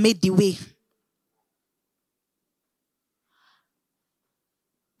gone and made the way.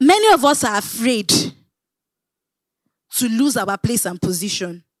 Many of us are afraid to lose our place and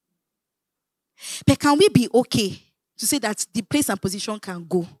position. But can we be okay to say that the place and position can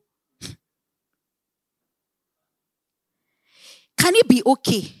go? Can it be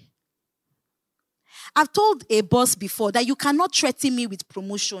okay? I've told a boss before that you cannot threaten me with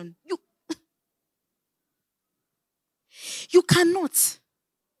promotion. You cannot.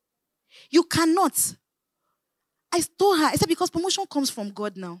 You cannot. I told her, I said, because promotion comes from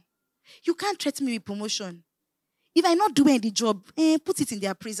God now. You can't threaten me with promotion. If I not doing the job, put it in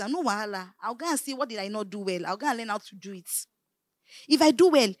their prison. No wahala. I'll go and see what did I not do well. I'll go and learn how to do it. If I do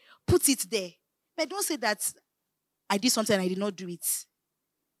well, put it there. But don't say that I did something and I did not do it.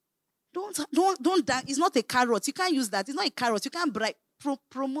 Don't. It's not a carrot. You can't use that. It's not a carrot. You can't bribe.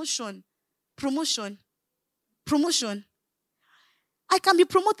 Promotion. I can be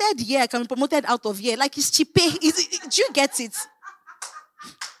promoted here. I can be promoted out of here. Like it's cheap. Do you get it?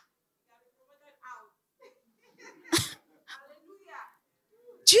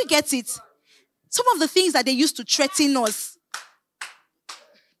 Do you get it? Some of the things that they used to threaten us.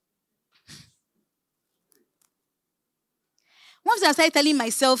 One thing I started telling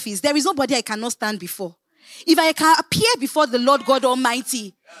myself is, there is nobody I cannot stand before. If I can appear before the Lord God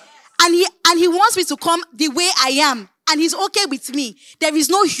Almighty, and he wants me to come the way I am, and he's okay with me, there is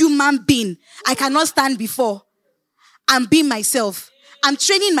no human being I cannot stand before and be myself. I'm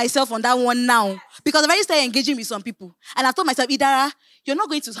training myself on that one now, because I've already started engaging with some people. And I told myself, Idara, you're not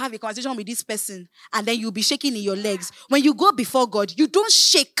going to have a conversation with this person and then you'll be shaking in your legs. When you go before God, you don't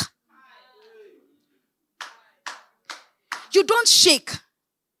shake. You don't shake.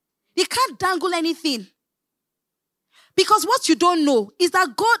 You can't dangle anything. Because what you don't know is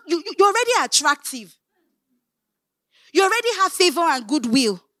that God, you're already attractive. You already have favor and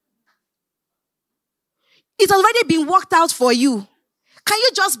goodwill. It's already been worked out for you. Can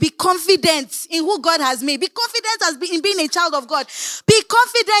you just be confident in who God has made? Be confident in being a child of God. Be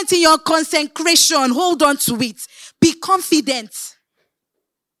confident in your consecration. Hold on to it. Be confident.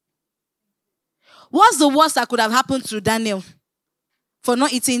 What's the worst that could have happened to Daniel for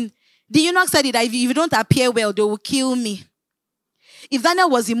not eating? The eunuch said that if you don't appear well, they will kill me. If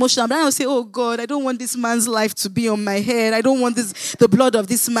Daniel was emotional, Daniel would say, oh God, I don't want this man's life to be on my head. I don't want the blood of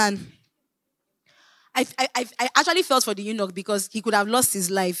this man. I actually felt for the eunuch because he could have lost his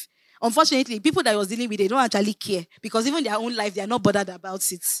life. Unfortunately, people that he was dealing with, they don't actually care, because even their own life, they are not bothered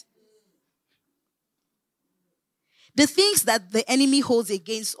about it. The things that the enemy holds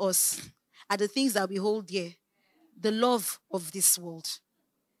against us are the things that we hold dear. The love of this world.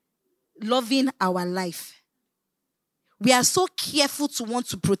 Loving our life. We are so careful to want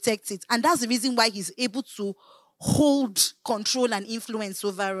to protect it. And that's the reason why he's able to hold control and influence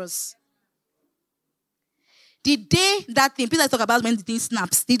over us. The day that thing, Peter talk about when the thing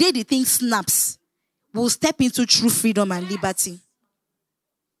snaps. The day the thing snaps, we'll step into true freedom and liberty.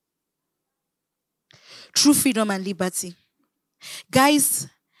 True freedom and liberty. Guys,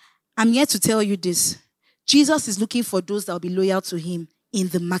 I'm here to tell you this. Jesus is looking for those that will be loyal to him in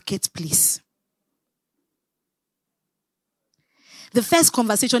the marketplace. The first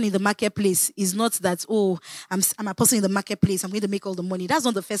conversation in the marketplace is not that, oh, I'm a person in the marketplace, I'm going to make all the money. That's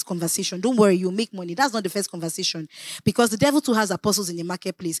not the first conversation. Don't worry, you'll make money. That's not the first conversation. Because the devil too has apostles in the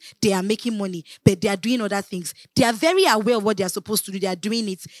marketplace. They are making money, but they are doing other things. They are very aware of what they are supposed to do. They are doing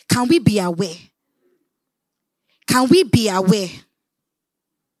it. Can we be aware? Can we be aware?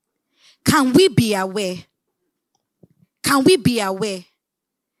 Can we be aware? Can we be aware?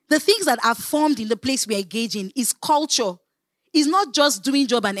 The things that are formed in the place we engage in is culture. It's not just doing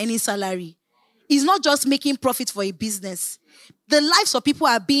job and earning salary. It's not just making profit for a business. The lives of people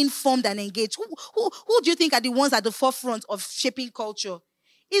are being formed and engaged. Who do you think are the ones at the forefront of shaping culture?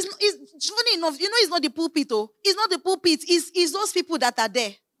 It's funny enough, it's not the pulpit. It's not the pulpit. It's those people that are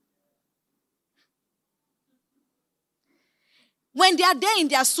there. When they are there in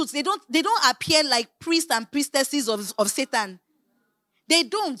their suits, they don't appear like priests and priestesses of Satan. They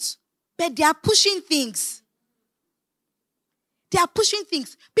don't. But they are pushing things. They are pushing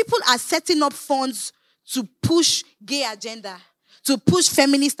things. People are setting up funds to push gay agenda, to push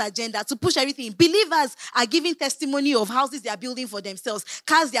feminist agenda, to push everything. Believers are giving testimony of houses they are building for themselves,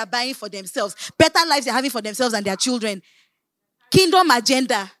 cars they are buying for themselves, better lives they are having for themselves and their children. Kingdom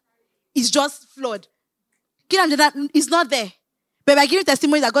agenda is just flawed. Kingdom agenda is not there. But we're giving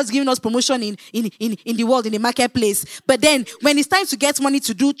testimony that God's giving us promotion in the world, in the marketplace. But then, when it's time to get money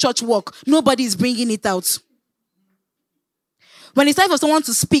to do church work, nobody is bringing it out. When it's time for someone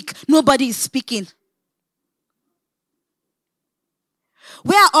to speak, nobody is speaking.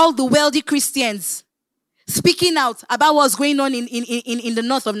 Where are all the wealthy Christians speaking out about what's going on in the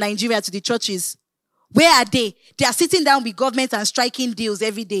north of Nigeria to the churches? Where are they? They are sitting down with government and striking deals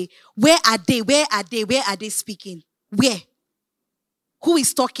every day. Where are they? Where are they? Where are they speaking? Where? Who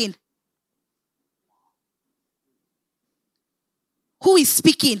is talking? Who is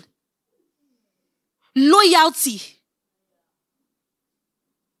speaking? Loyalty.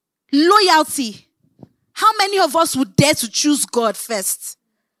 Loyalty. How many of us would dare to choose God first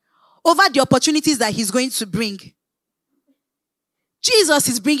over the opportunities that he's going to bring? Jesus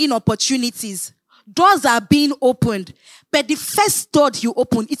is bringing opportunities. Doors are being opened. But the first door you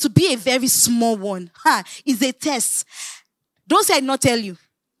open, it will be a very small one. It's a test. Don't say I did not tell you.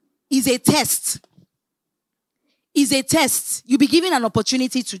 It's a test. It's a test. You'll be given an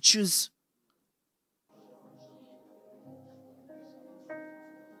opportunity to choose.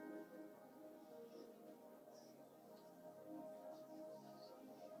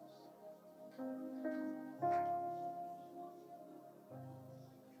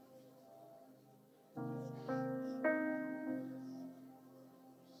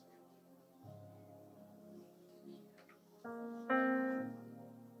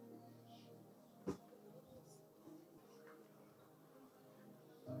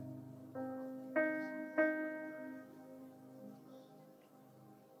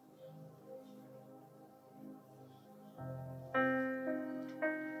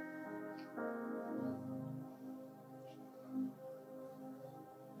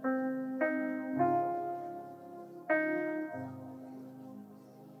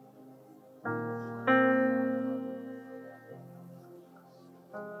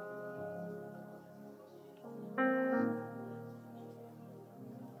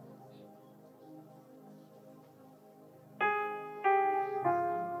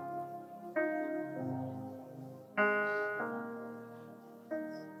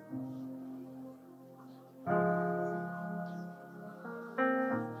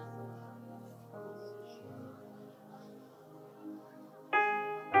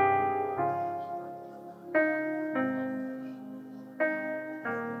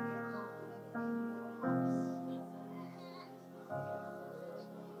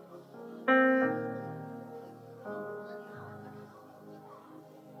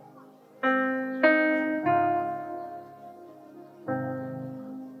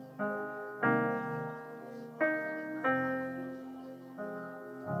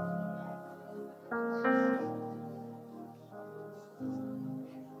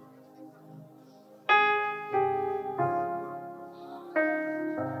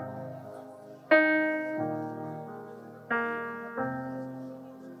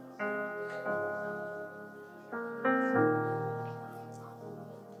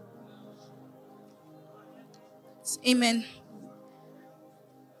 Amen.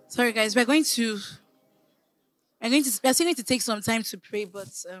 Sorry, guys. We're going to We're still going to take some time to pray, but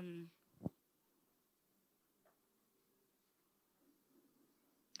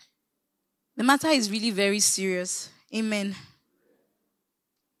the matter is really very serious. Amen.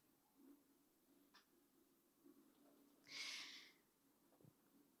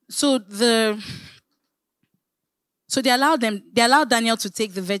 So they allowed Daniel to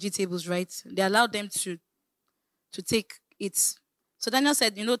take the vegetables, right? They allowed them to take it. So Daniel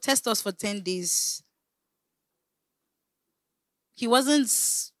said, test us for 10 days. He wasn't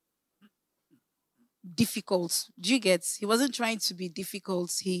difficult. Do you get? He wasn't trying to be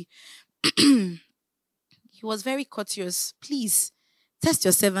difficult. He he was very courteous. Please test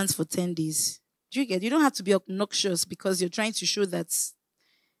your servants for 10 days. Do you get? You don't have to be obnoxious because you're trying to show that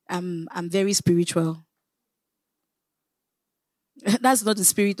I'm very spiritual. That's not the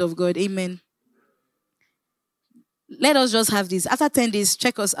spirit of God. Amen. Let us just have this. After 10 days,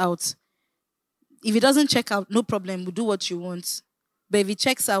 check us out. If it doesn't check out, no problem. We'll do what you want. But if it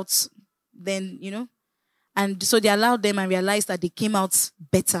checks out, then, And so they allowed them and realized that they came out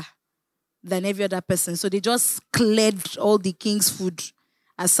better than every other person. So they just cleared all the king's food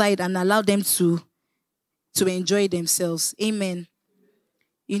aside and allowed them to enjoy themselves. Amen.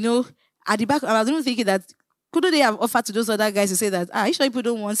 At the back, I was even thinking that couldn't they have offered to those other guys to say that, are you sure people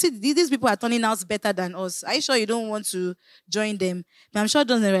don't want? See, these people are turning out better than us. Are you sure you don't want to join them? But I'm sure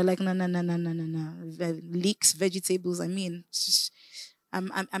those were like, no. Leeks, vegetables. I mean,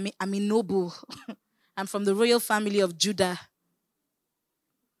 I'm a noble. I'm from the royal family of Judah.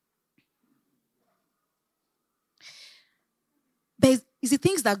 But it's the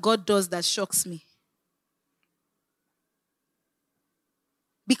things that God does that shocks me.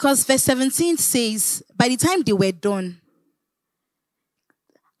 Because verse 17 says, by the time they were done,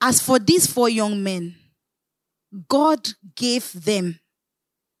 as for these 4 young men, God gave them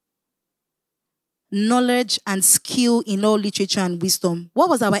knowledge and skill in all literature and wisdom. What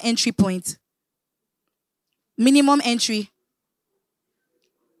was our entry point? Minimum entry.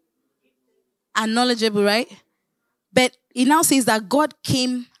 And knowledgeable, right? But it now says that God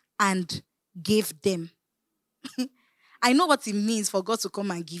came and gave them. I know what it means for God to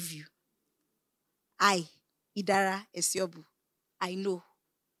come and give you. Idara Esiobu, I know.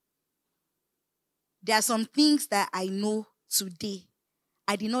 There are some things that I know today.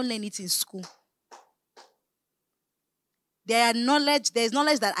 I did not learn it in school. There's knowledge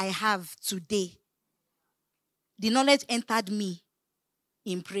that I have today. The knowledge entered me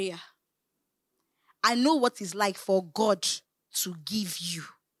in prayer. I know what it's like for God to give you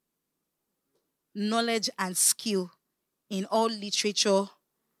knowledge and skill in all literature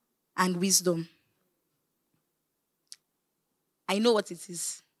and wisdom. I know what it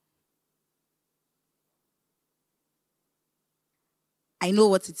is. I know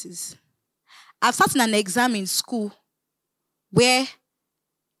what it is. I've sat in an exam in school where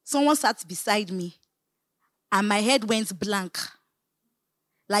someone sat beside me and my head went blank.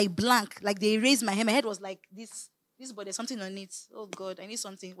 Like blank. Like they erased my head. My head was like this, but there's something on it. Oh God, I need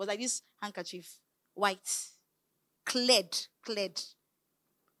something. It was like this handkerchief. White. Cleared.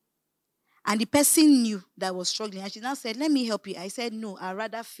 And the person knew that I was struggling. And she now said, let me help you. I said, no, I'd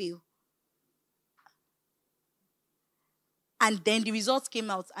rather fail. And then the results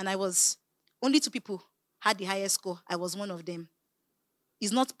came out and only 2 people had the highest score. I was one of them.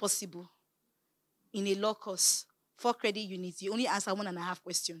 It's not possible. In a law course, 4 credit units, you only answer 1.5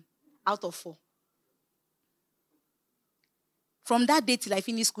 questions out of 4. From that day till I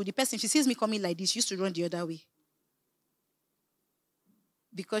finished school, the person, she sees me coming like this, she used to run the other way.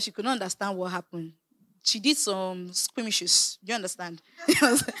 Because she could not understand what happened. She did some skirmishes. Do you understand?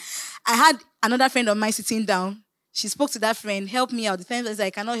 I had another friend of mine sitting down. She spoke to that friend, help me out. The friend said, I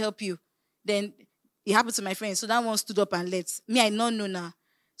cannot help you. Then it happened to my friend. So that one stood up and left. Me, I don't know now.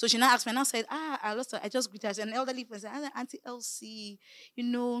 So she now asked me, and I said, I just greeted her. An elderly person said, Auntie Elsie,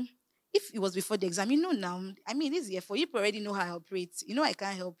 if it was before the exam, now, I mean, this year for you already know how I operate. I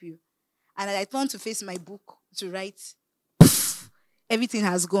can't help you. And I turned to face my book to write. Everything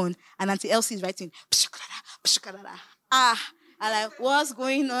has gone. And Auntie Elsie is writing. I'm like, what's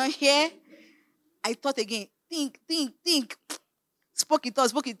going on here? I thought again, think. Spoke it all.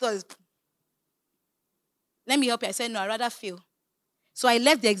 Let me help you. I said, no, I'd rather fail. So I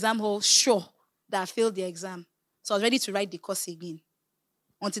left the exam hall sure that I failed the exam. So I was ready to write the course again.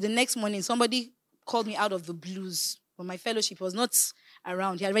 Until the next morning, somebody called me out of the blues. But my fellowship was not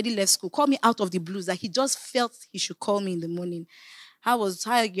around. He had already left school. Called me out of the blues. That he just felt he should call me in the morning. How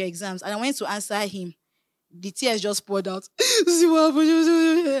are your exams? And I went to answer him. The tears just poured out.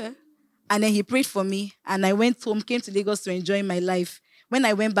 And then he prayed for me. And I went home, came to Lagos to enjoy my life. When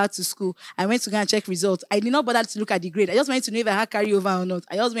I went back to school, I went to go and check results. I did not bother to look at the grade. I just wanted to know if I had carryover or not.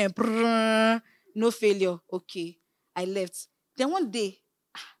 I just went, no failure. Okay. I left. Then one day,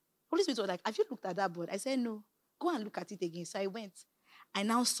 Holy Spirit was like, have you looked at that board? I said, no. Go and look at it again. So I went. I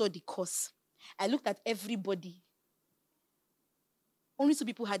now saw the course. I looked at everybody. Only 2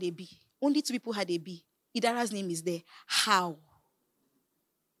 people had a B. Only 2 people had a B. Idara's name is there. How?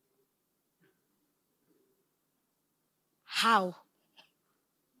 How?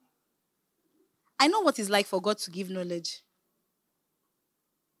 I know what it's like for God to give knowledge.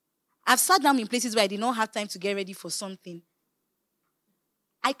 I've sat down in places where I did not have time to get ready for something.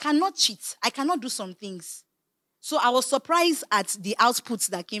 I cannot cheat. I cannot do some things. So I was surprised at the outputs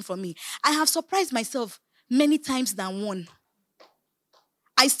that came from me. I have surprised myself many times than one.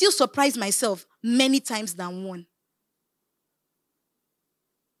 I still surprise myself many times than one.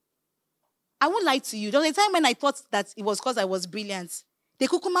 I won't lie to you. There was a time when I thought that it was because I was brilliant. The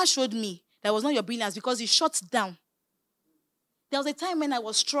Kukuma showed me that was not your brilliance because it shut down. There was a time when I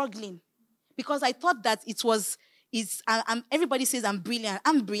was struggling because I thought that it was, everybody says I'm brilliant.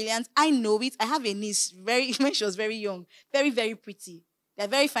 I'm brilliant. I know it. I have a niece when she was very young, very, very pretty. There are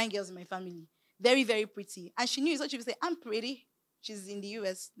very fine girls in my family. Very, very pretty. And she knew it, so she would say, I'm pretty. She's in the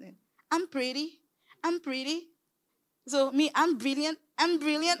US then. I'm pretty. I'm pretty. So me, I'm brilliant. I'm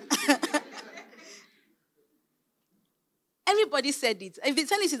brilliant. Everybody said it. I've been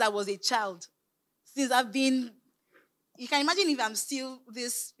telling since I was a child. Since I've been, you can imagine if I'm still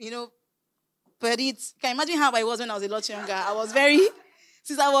this, but you can imagine how I was when I was a lot younger. I was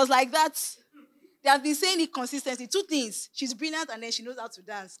since I was like that, they have been saying it consistently. 2 things. She's brilliant and then she knows how to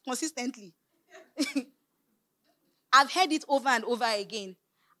dance consistently. I've heard it over and over again.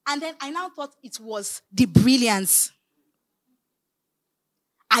 And then I now thought it was the brilliance.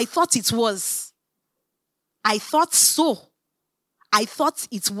 I thought it was. I thought so. I thought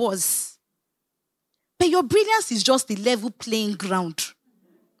it was. But your brilliance is just the level playing ground.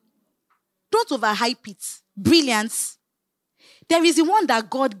 Don't overhype it. Brilliance. There is the one that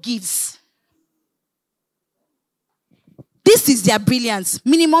God gives. This is their brilliance.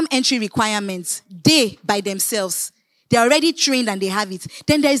 Minimum entry requirements. They, by themselves, they're already trained and they have it.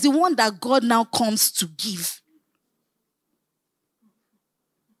 Then there is the one that God now comes to give.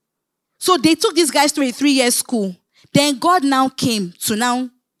 So they took these guys to a 3-year school. Then God now came to now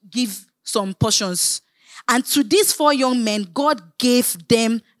give some portions. And to these 4 young men, God gave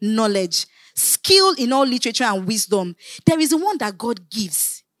them knowledge, skill in all literature and wisdom. There is the one that God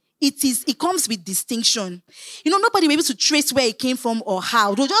gives. It comes with distinction. Nobody will be able to trace where it came from or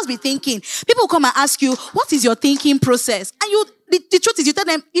how. They'll just be thinking. People will come and ask you, what is your thinking process? And the truth is, you tell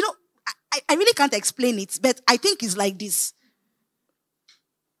them, I really can't explain it, but I think it's like this.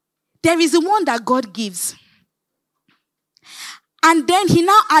 There is the one that God gives. And then he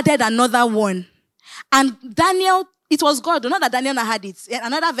now added another one. And Daniel, it was God, not that Daniel had it.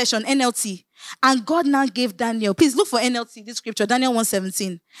 Another version, NLT. And God now gave Daniel, please look for NLT, this scripture, Daniel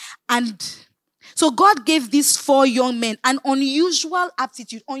 1:17. And so God gave these 4 young men an unusual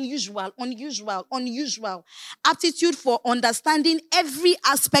aptitude, unusual aptitude for understanding every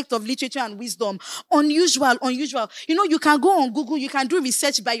aspect of literature and wisdom. Unusual. You can go on Google, you can do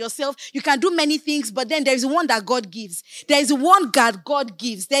research by yourself, you can do many things, but then there is one that God gives. There is one that God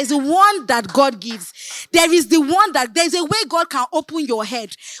gives. There is one that God gives. There is the one that, there is a way God can open your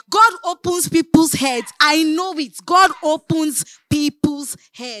head. God opens people's heads. I know it. God opens people's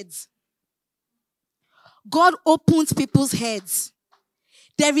heads. God opens people's heads.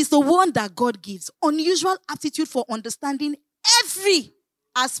 There is the one that God gives. Unusual aptitude for understanding every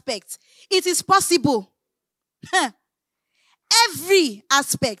aspect. It is possible. Every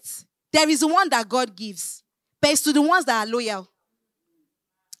aspect. There is the one that God gives. But it's to the ones that are loyal.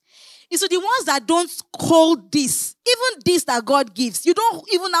 It's to the ones that don't hold this. Even this that God gives. You don't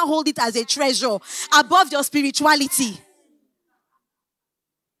even now hold it as a treasure above your spirituality.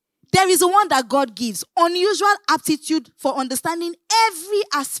 There is the one that God gives. Unusual aptitude for understanding every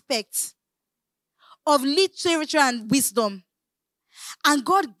aspect of literature and wisdom. And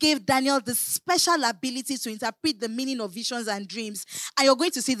God gave Daniel the special ability to interpret the meaning of visions and dreams. And you're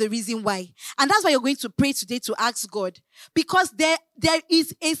going to see the reason why. And that's why you're going to pray today to ask God. Because there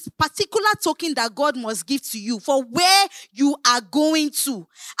is a particular token that God must give to you for where you are going to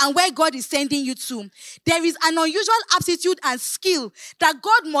and where God is sending you to. There is an unusual aptitude and skill that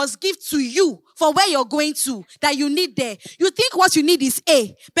God must give to you for where you're going to, that you need there. You think what you need is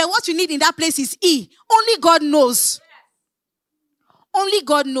A, but what you need in that place is E. Only God knows. Only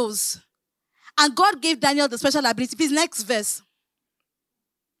God knows. And God gave Daniel the special ability. Please, next verse.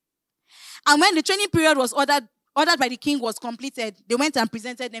 And when the training period was ordered by the king was completed, they went and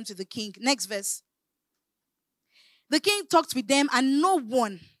presented them to the king. Next verse. The king talked with them, and no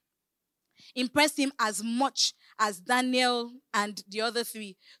one impressed him as much as Daniel and the other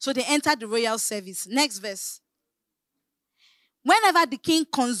three. So they entered the royal service. Next verse. Whenever the king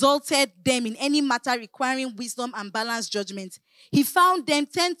consulted them in any matter requiring wisdom and balanced judgment, he found them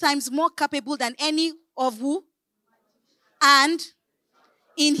 10 times more capable than any of who? And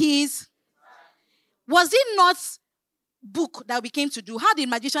in his... Was it not book that we came to do? How did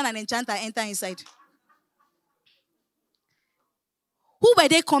magician and enchanter enter inside? Who were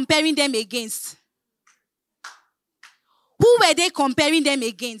they comparing them against? Who were they comparing them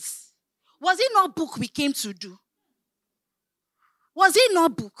against? Was it not book we came to do? Was it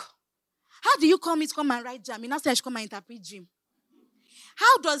not book? How do you come and write jam? You now say I should come and interpret dream.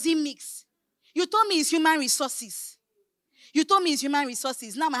 How does it mix? You told me it's human resources. You told me it's human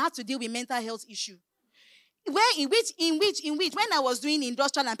resources. Now I have to deal with mental health issue. In which, when I was doing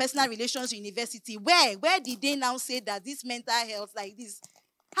industrial and personal relations university, where did they now say that this mental health like this?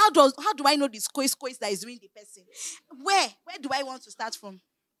 How do I know this quiz that is doing the person? Where do I want to start from?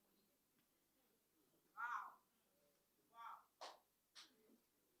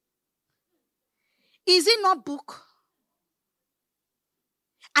 Is it not book?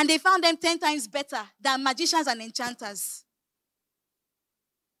 And they found them 10 times better than magicians and enchanters.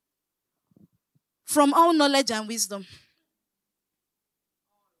 From all knowledge and wisdom.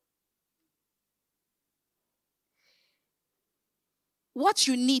 What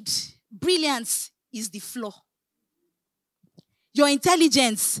you need, brilliance is the flaw. Your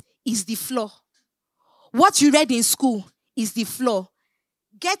intelligence is the flaw. What you read in school is the flaw.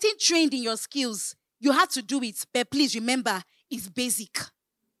 Getting trained in your skills, you have to do it, but please remember, it's basic.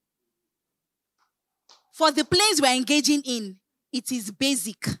 For the planes we're engaging in, it is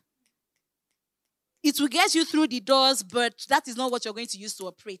basic. It will get you through the doors, but that is not what you're going to use to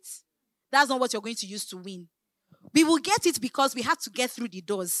operate. That's not what you're going to use to win. We will get it because we have to get through the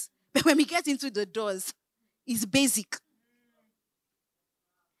doors. But when we get into the doors, it's basic.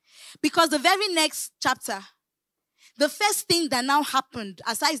 Because the very next chapter, the first thing that now happened,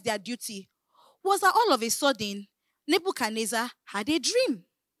 aside their duty, was that all of a sudden, Nebuchadnezzar had a dream.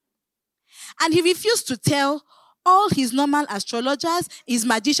 And he refused to tell all his normal astrologers, his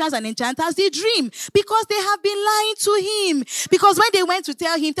magicians and enchanters the dream, because they have been lying to him. Because when they went to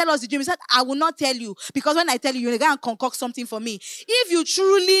tell us the dream, he said, I will not tell you, because when I tell you, you're going to concoct something for me. If you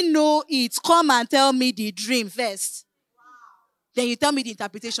truly know it, come and tell me the dream first. Then you tell me the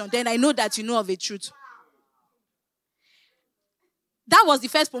interpretation. Then I know that you know of the truth. That was the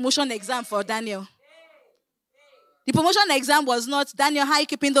first promotion exam for Daniel. The promotion exam was not, Daniel, how are you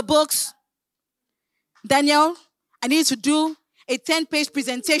keeping the books? Daniel, I need to do a 10-page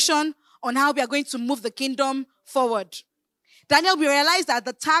presentation on how we are going to move the kingdom forward. Daniel, we realize that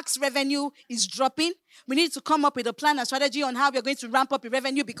the tax revenue is dropping. We need to come up with a plan and strategy on how we are going to ramp up the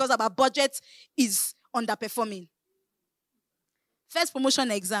revenue because our budget is underperforming. First promotion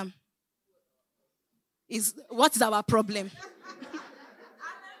exam is, what is our problem?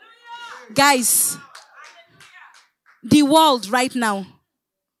 Guys, the world right now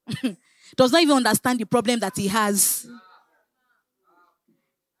does not even understand the problem that he has.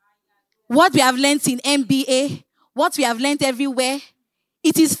 What we have learned in MBA, what we have learned everywhere,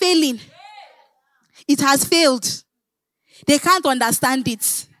 it is failing. It has failed. They can't understand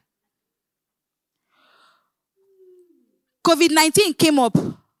it. COVID-19 came up.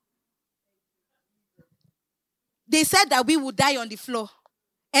 They said that we would die on the floor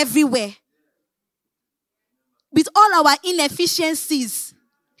everywhere. With all our inefficiencies,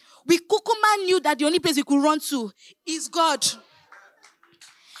 we kukuma knew that the only place we could run to is God.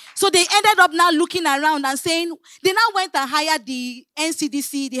 So they ended up now looking around and saying, they now went and hired the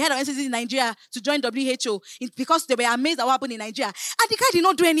NCDC, the head of NCDC in Nigeria, to join WHO because they were amazed at what happened in Nigeria. And the guy did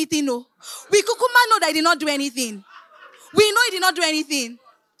not do anything, no. We kukuma know that he did not do anything. We know he did not do anything.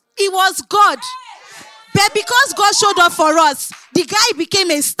 It was God. But because God showed up for us, the guy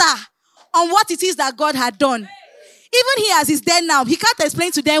became a star on what it is that God had done. Even he, as he's dead now, he can't explain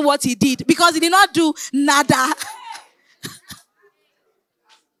to them what he did because he did not do nada.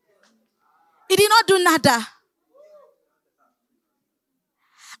 He did not do nada.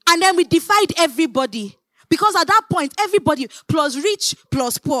 And then we defied everybody. Because at that point, everybody, plus rich,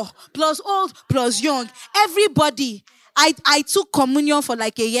 plus poor, plus old, plus young, everybody. I took communion for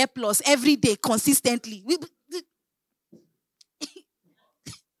like a year plus every day, consistently.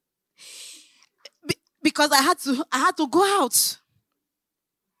 Because I had to go out.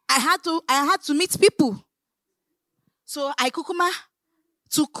 I had to meet people. So I kukuma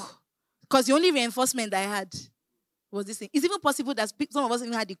took, because the only reinforcement I had was this thing. It's even possible that some of us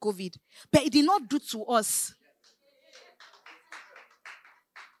even had the COVID. But it did not do to us.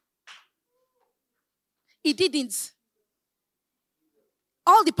 It didn't.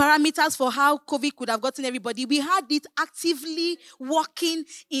 All the parameters for how COVID could have gotten everybody, we had it actively working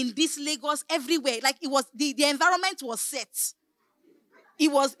in this Lagos everywhere. Like it was, the environment was set.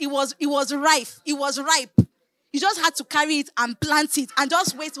 It was rife. It was ripe. You just had to carry it and plant it and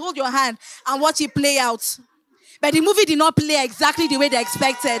just wait, hold your hand and watch it play out. But the movie did not play exactly the way they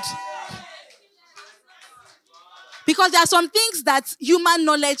expected. Because there are some things that human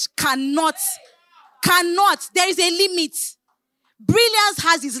knowledge cannot. There is a limit. Brilliance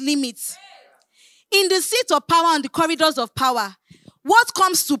has its limits. In the seat of power and the corridors of power, what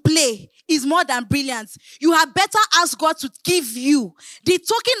comes to play is more than brilliance. You had better ask God to give you the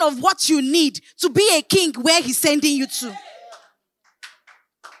token of what you need to be a king where he's sending you to.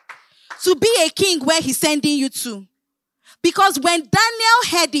 To be a king where he's sending you to. Because when Daniel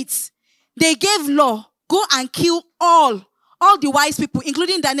heard it, they gave law, go and kill all the wise people,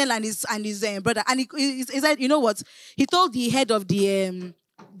 including Daniel and his brother. And he said, you know what? He told the head of the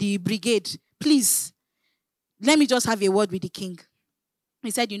brigade, please, let me just have a word with the king. He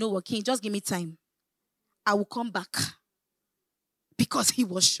said, you know what, king, just give me time. I will come back. Because he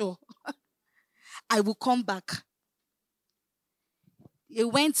was sure. I will come back. They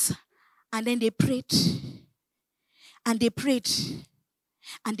went and then they prayed. And they prayed.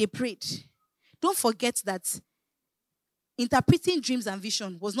 And they prayed. Don't forget that interpreting dreams and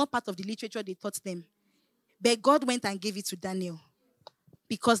vision was not part of the literature they taught them. But God went and gave it to Daniel.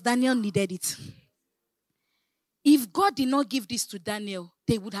 Because Daniel needed it. If God did not give this to Daniel,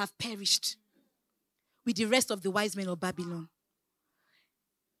 they would have perished with the rest of the wise men of Babylon.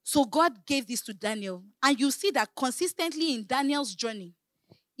 So God gave this to Daniel. And you see that consistently in Daniel's journey,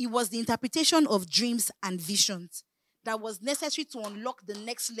 it was the interpretation of dreams and visions that was necessary to unlock the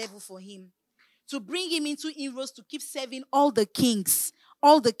next level for him. To bring him into inroads to keep serving all the kings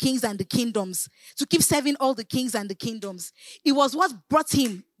and the kingdoms. To keep serving all the kings and the kingdoms. It was what brought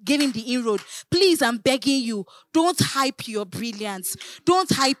him, gave him the inroad. Please, I'm begging you, don't hype your brilliance. Don't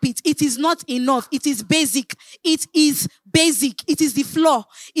hype it. It is not enough. It is basic. It is basic. It is the flaw.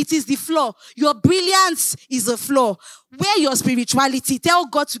 It is the flaw. Your brilliance is a flaw. Wear your spirituality. Tell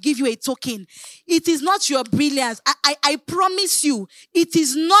God to give you a token. It is not your brilliance. I promise you, it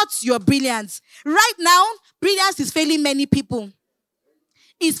is not your brilliance. Right now, brilliance is failing many people.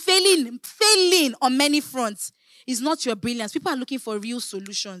 It's failing on many fronts. It's not your brilliance. People are looking for real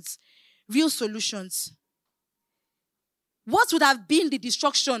solutions. Real solutions. What would have been the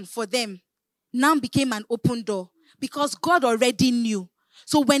destruction for them now became an open door because God already knew.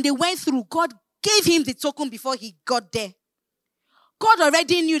 So when they went through, God gave him the token before he got there. God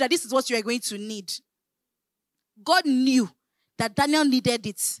already knew that this is what you are going to need. God knew that Daniel needed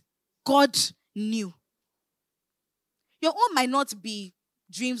it. God knew. Your own might not be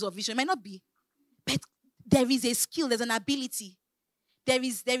dreams or vision, it might not be. But there is a skill, there's an ability. There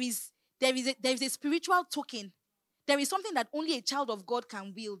is a spiritual token. There is something that only a child of God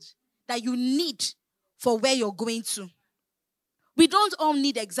can wield that you need for where you're going to. We don't all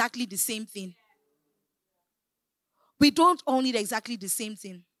need exactly the same thing. We don't all need exactly the same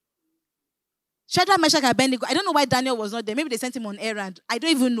thing. Shadrach, Meshach, and Abednego, I don't know why Daniel was not there. Maybe they sent him on errand. I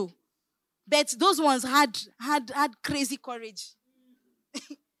don't even know. But those ones had crazy courage.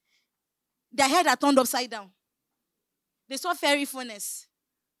 Their head had turned upside down. They saw fiery furnace.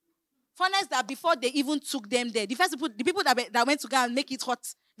 Furnace that before they even took them there, the people that went to go and make it hot,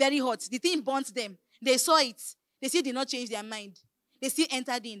 very hot, the thing burnt them. They saw it. They still did not change their mind. They still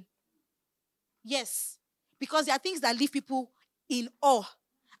entered in. Yes. Because there are things that leave people in awe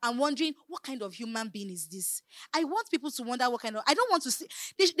and wondering, what kind of human being is this? I want people to wonder what kind of... I don't want to see...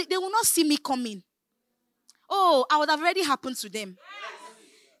 They will not see me coming. Oh, I would have already happened to them.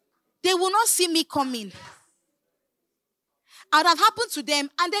 They will not see me coming. I would have happened to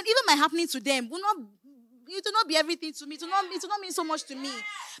them, and then even my happening to them will not be everything to me. It will not mean so much to me.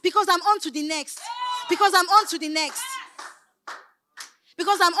 Because I'm on to the next. Because I'm on to the next.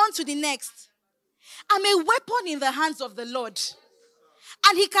 Because I'm on to the next. I'm a weapon in the hands of the Lord.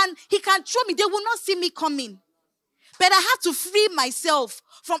 And he can throw me. They will not see me coming. But I have to free myself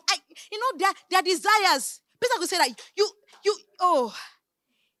from, their desires. Peter could say that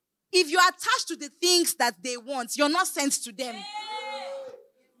if you are attached to the things that they want, you're not sent to them.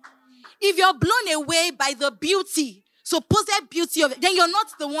 If you're blown away by the beauty, supposed beauty of it, then you're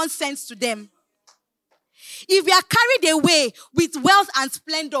not the one sent to them. If we are carried away with wealth and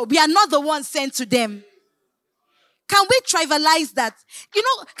splendor, we are not the ones sent to them. Can we trivialize that? Can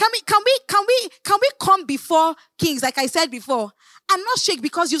we come before kings, like I said before, and not shake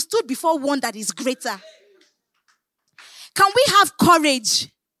because you stood before one that is greater? Can we have courage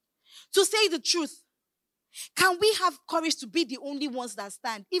to say the truth? Can we have courage to be the only ones that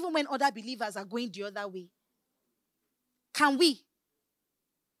stand, even when other believers are going the other way? Can we?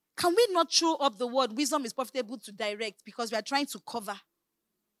 Can we not throw up the word wisdom is profitable to direct because we are trying to cover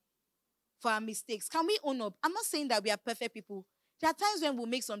for our mistakes? Can we own up? I'm not saying that we are perfect people. There are times when we'll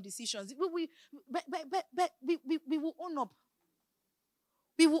make some decisions. But we will own up.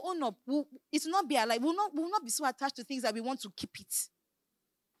 We will own up. It will not be alive. We'll not be so attached to things that we want to keep it.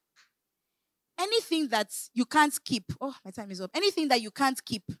 Anything that you can't keep. Oh, my time is up. Anything that you can't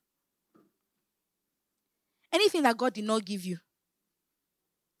keep. Anything that God did not give you.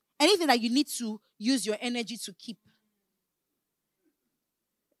 Anything that you need to use your energy to keep.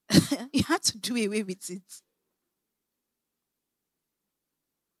 You have to do away with it.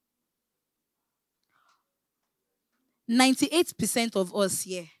 %98 of us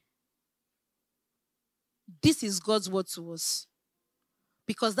here. This is God's word to us.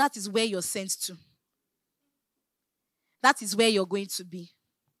 Because that is where you're sent to. That is where you're going to be.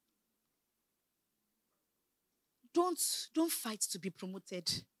 Don't fight to be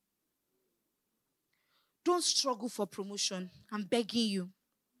promoted. Don't struggle for promotion. I'm begging you.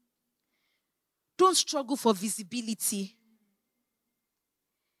 Don't struggle for visibility.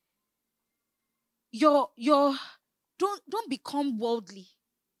 Don't become worldly.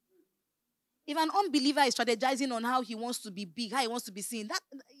 If an unbeliever is strategizing on how he wants to be big, how he wants to be seen,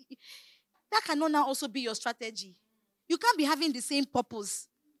 that cannot now also be your strategy. You can't be having the same purpose.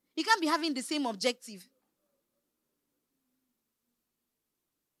 You can't be having the same objective.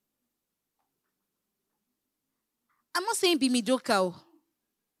 I'm not saying be mediocre.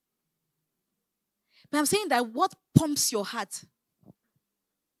 But I'm saying that what pumps your heart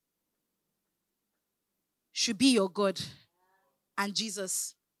should be your God and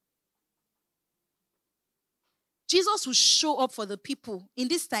Jesus. Jesus will show up for the people in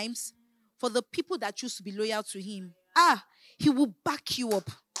these times, for the people that choose to be loyal to him. He will back you up.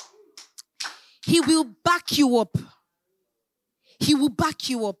 He will back you up. He will back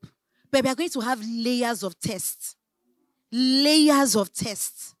you up. But we are going to have layers of tests. Layers of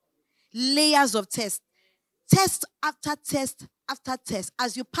tests. Layers of tests. Test after test after test.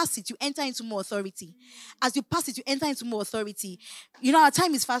 As you pass it, you enter into more authority. As you pass it, you enter into more authority. You know, our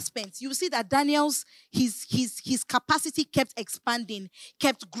time is fast spent. You will see that Daniel's, his capacity kept expanding,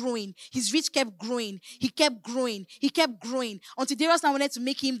 kept growing. His reach kept growing. He kept growing. He kept growing. Until Darius now wanted to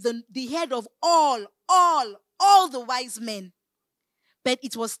make him the head of all the wise men. But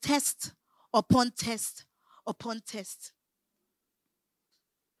it was test upon test upon test.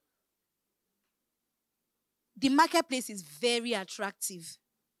 The marketplace is very attractive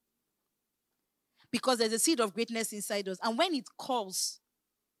because there's a seed of greatness inside us. And when it calls,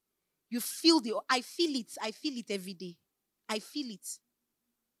 you feel I feel it every day. I feel it.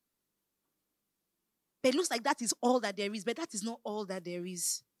 But it looks like that is all that there is, but that is not all that there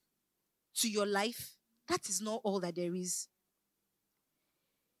is. To your life, that is not all that there is.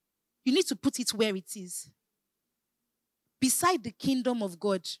 You need to put it where it is. Beside the kingdom of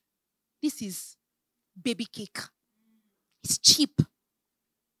God, this is baby cake. It's cheap.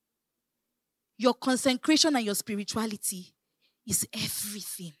 Your consecration and your spirituality is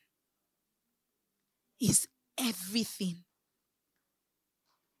everything. Is everything.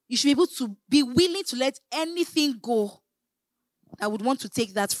 You should be able to be willing to let anything go that would want to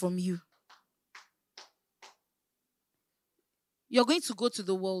take that from you. You're going to go to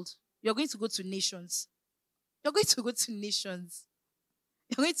the world. You're going to go to nations. You're going to go to nations.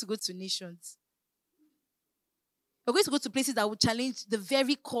 You're going to go to nations. You're going to go to places that will challenge the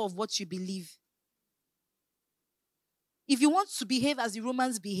very core of what you believe. If you want to behave as the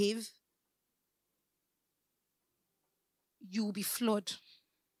Romans behave, you will be flawed.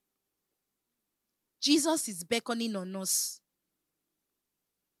 Jesus is beckoning on us.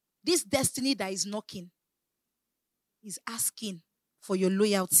 This destiny that is knocking is asking for your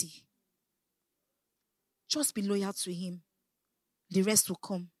loyalty. Just be loyal to him. The rest will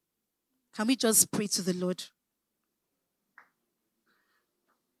come. Can we just pray to the Lord?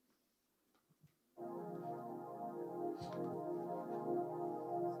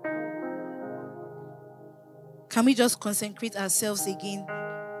 Can we just consecrate ourselves again?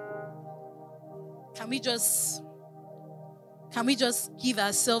 Can we just give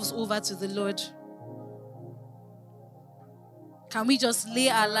ourselves over to the Lord? Can we just lay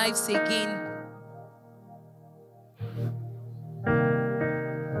our lives again?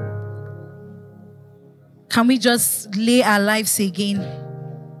 Can we just lay our lives again?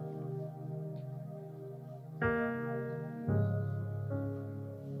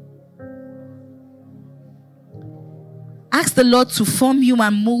 Ask the Lord to form you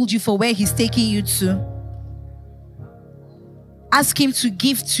and mold you for where He's taking you to. Ask Him to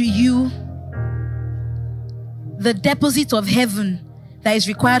give to you the deposit of heaven that is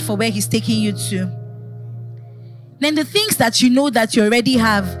required for where He's taking you to. Then the things that you know that you already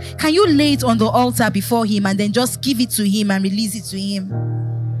have, can you lay it on the altar before Him and then just give it to Him and release it to Him?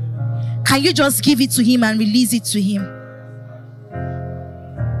 Can you just give it to Him and release it to Him?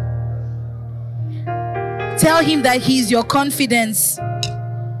 Tell Him that He is your confidence.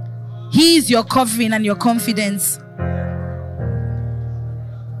 He is your covering and your confidence.